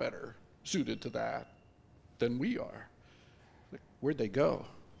far better suited to that than we are. Like, where'd they go?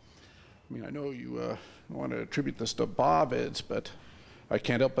 I mean, I know you want to attribute this to bovids, but I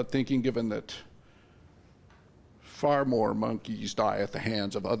can't help but thinking, given that far more monkeys die at the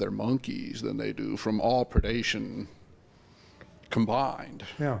hands of other monkeys than they do from all predation combined.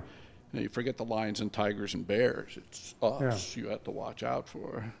 Yeah. You forget the lions and tigers and bears. It's us you have to watch out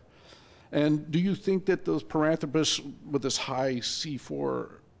for. And do you think that those Paranthropus with this high C4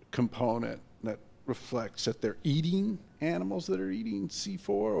 component that reflects that they're eating animals that are eating C4,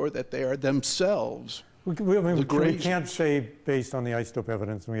 or that they are themselves We can't say based on the isotope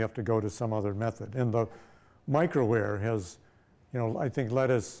evidence, and we have to go to some other method. And the microwear has, I think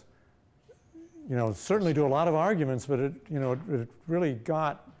led us, certainly to a lot of arguments, but it really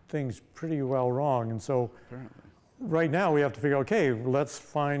got things pretty well wrong. And so right now we have to figure, okay, let's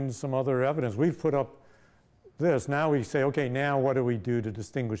find some other evidence. We've put up this. Now we say, okay, now what do we do to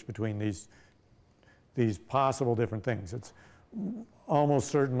distinguish between these possible different things? It's almost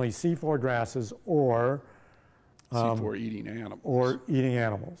certainly C4 grasses or C4 eating animals. Or eating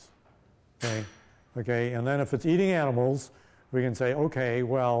animals. Okay, and then if it's eating animals, we can say, okay,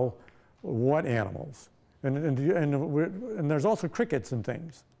 well, what animals? And there's also crickets and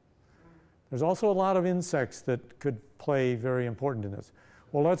things. There's also a lot of insects that could play very important in this.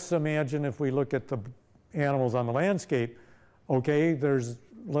 Well, let's imagine if we look at the animals on the landscape, okay, there's,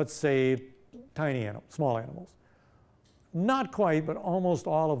 let's say, tiny animals, small animals. Not quite, but almost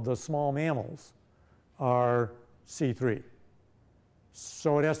all of the small mammals are C3.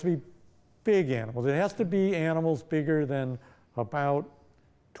 So it has to be big animals. It has to be animals bigger than about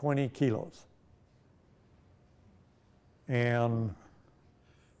 20 kilos. And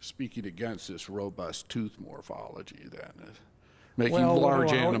speaking against this robust tooth morphology, then making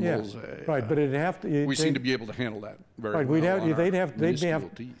large animals. Right, but it'd have to. We seem to be able to handle that very well. They'd have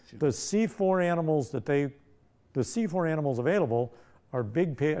teeth, the C4 animals the C4 animals available are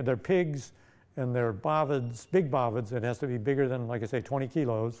they're pigs and they're bovids, big bovids. It has to be bigger than, like I say, 20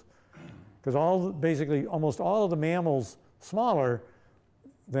 kilos, because basically almost all of the mammals smaller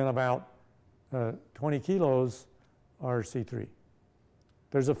than about 20 kilos are C3.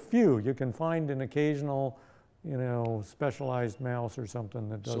 There's a few. You can find an occasional, specialized mouse or something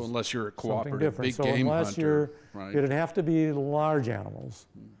that does. So unless you're a cooperative big so game unless hunter, right? It'd have to be large animals.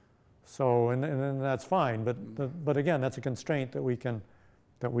 So and then that's fine. But again, that's a constraint that we can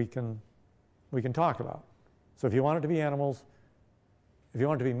talk about. So if you want it to be animals, if you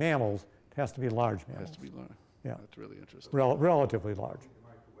want it to be mammals, it has to be large mammals. It has to be large. Yeah. That's really interesting. Relatively large. The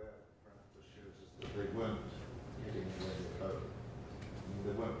microware parameter shows us that they weren't hitting away the bone.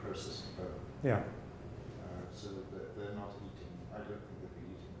 They weren't processing bone. Yeah. So they're not eating, I don't think they'd be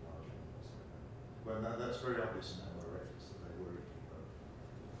eating large animals. Well, that's very obvious in Homo erectus that they were eating bone.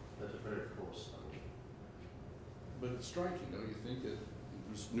 That's a very coarse level. But it's striking, don't you think, that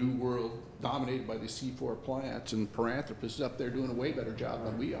this new world dominated by the C4 plants, and Paranthropus is up there doing a way better job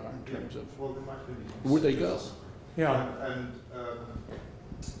than we are in terms of Well, they might be where'd they go? Yeah. And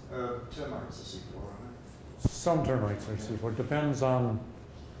termites are C4, aren't Some termites are C4. Depends on.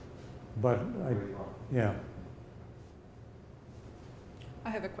 But yeah. I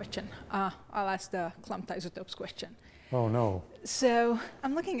have a question. I'll ask the clumped isotopes question. Oh no. So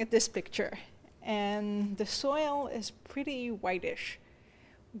I'm looking at this picture, and the soil is pretty whitish.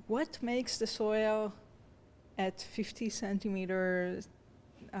 What makes the soil at 50 centimeters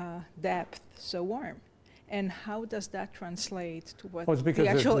depth so warm? And how does that translate to what the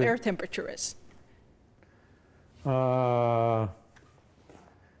actual air temperature is?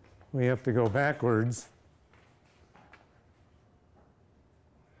 We have to go backwards.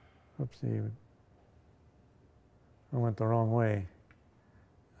 Oopsie. I went the wrong way.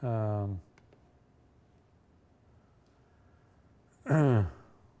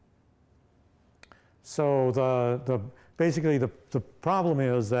 So basically the problem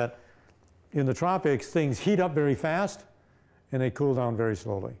is that in the tropics things heat up very fast and they cool down very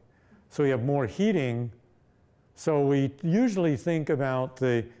slowly. So we have more heating. So we usually think about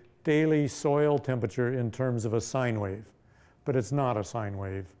the daily soil temperature in terms of a sine wave, but it's not a sine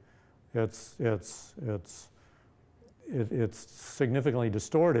wave. It's significantly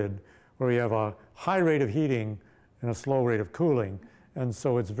distorted, where we have a high rate of heating and a slow rate of cooling. And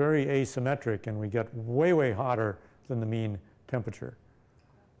so it's very asymmetric, and we get way, way hotter than the mean temperature.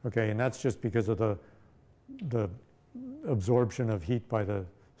 Okay, and that's just because of the absorption of heat by the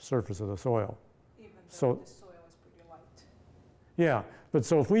surface of the soil. Even though So, the soil is pretty light. yeah, but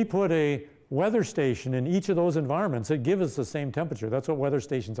so if we put a weather station in each of those environments, it gives us the same temperature. That's what weather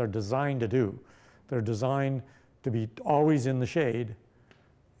stations are designed to do. They're designed to be always in the shade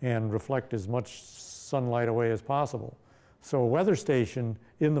and reflect as much sunlight away as possible. So a weather station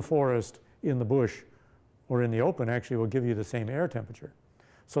in the forest, in the bush, or in the open actually will give you the same air temperature.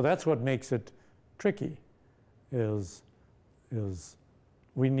 So that's what makes it tricky, is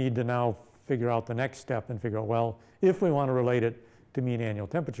we need to now figure out the next step and figure out, well, if we want to relate it to mean annual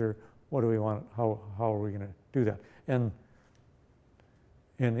temperature, what do we want, how are we going to do that? And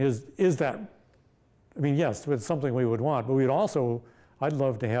is that, I mean, yes, it's something we would want, but we'd also, I'd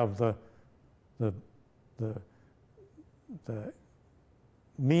love to have the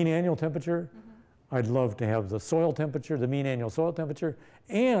mean annual temperature. Mm-hmm. I'd love to have the soil temperature, the mean annual soil temperature,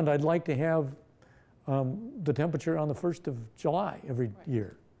 and I'd like to have the temperature on the 1st of July every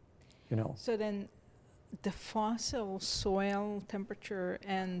year, you know. So then the fossil soil temperature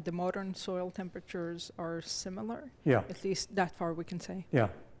and the modern soil temperatures are similar? Yeah. At least that far we can say. Yeah.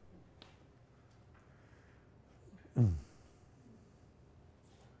 Mm.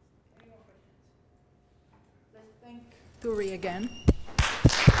 Let's thank Thure again.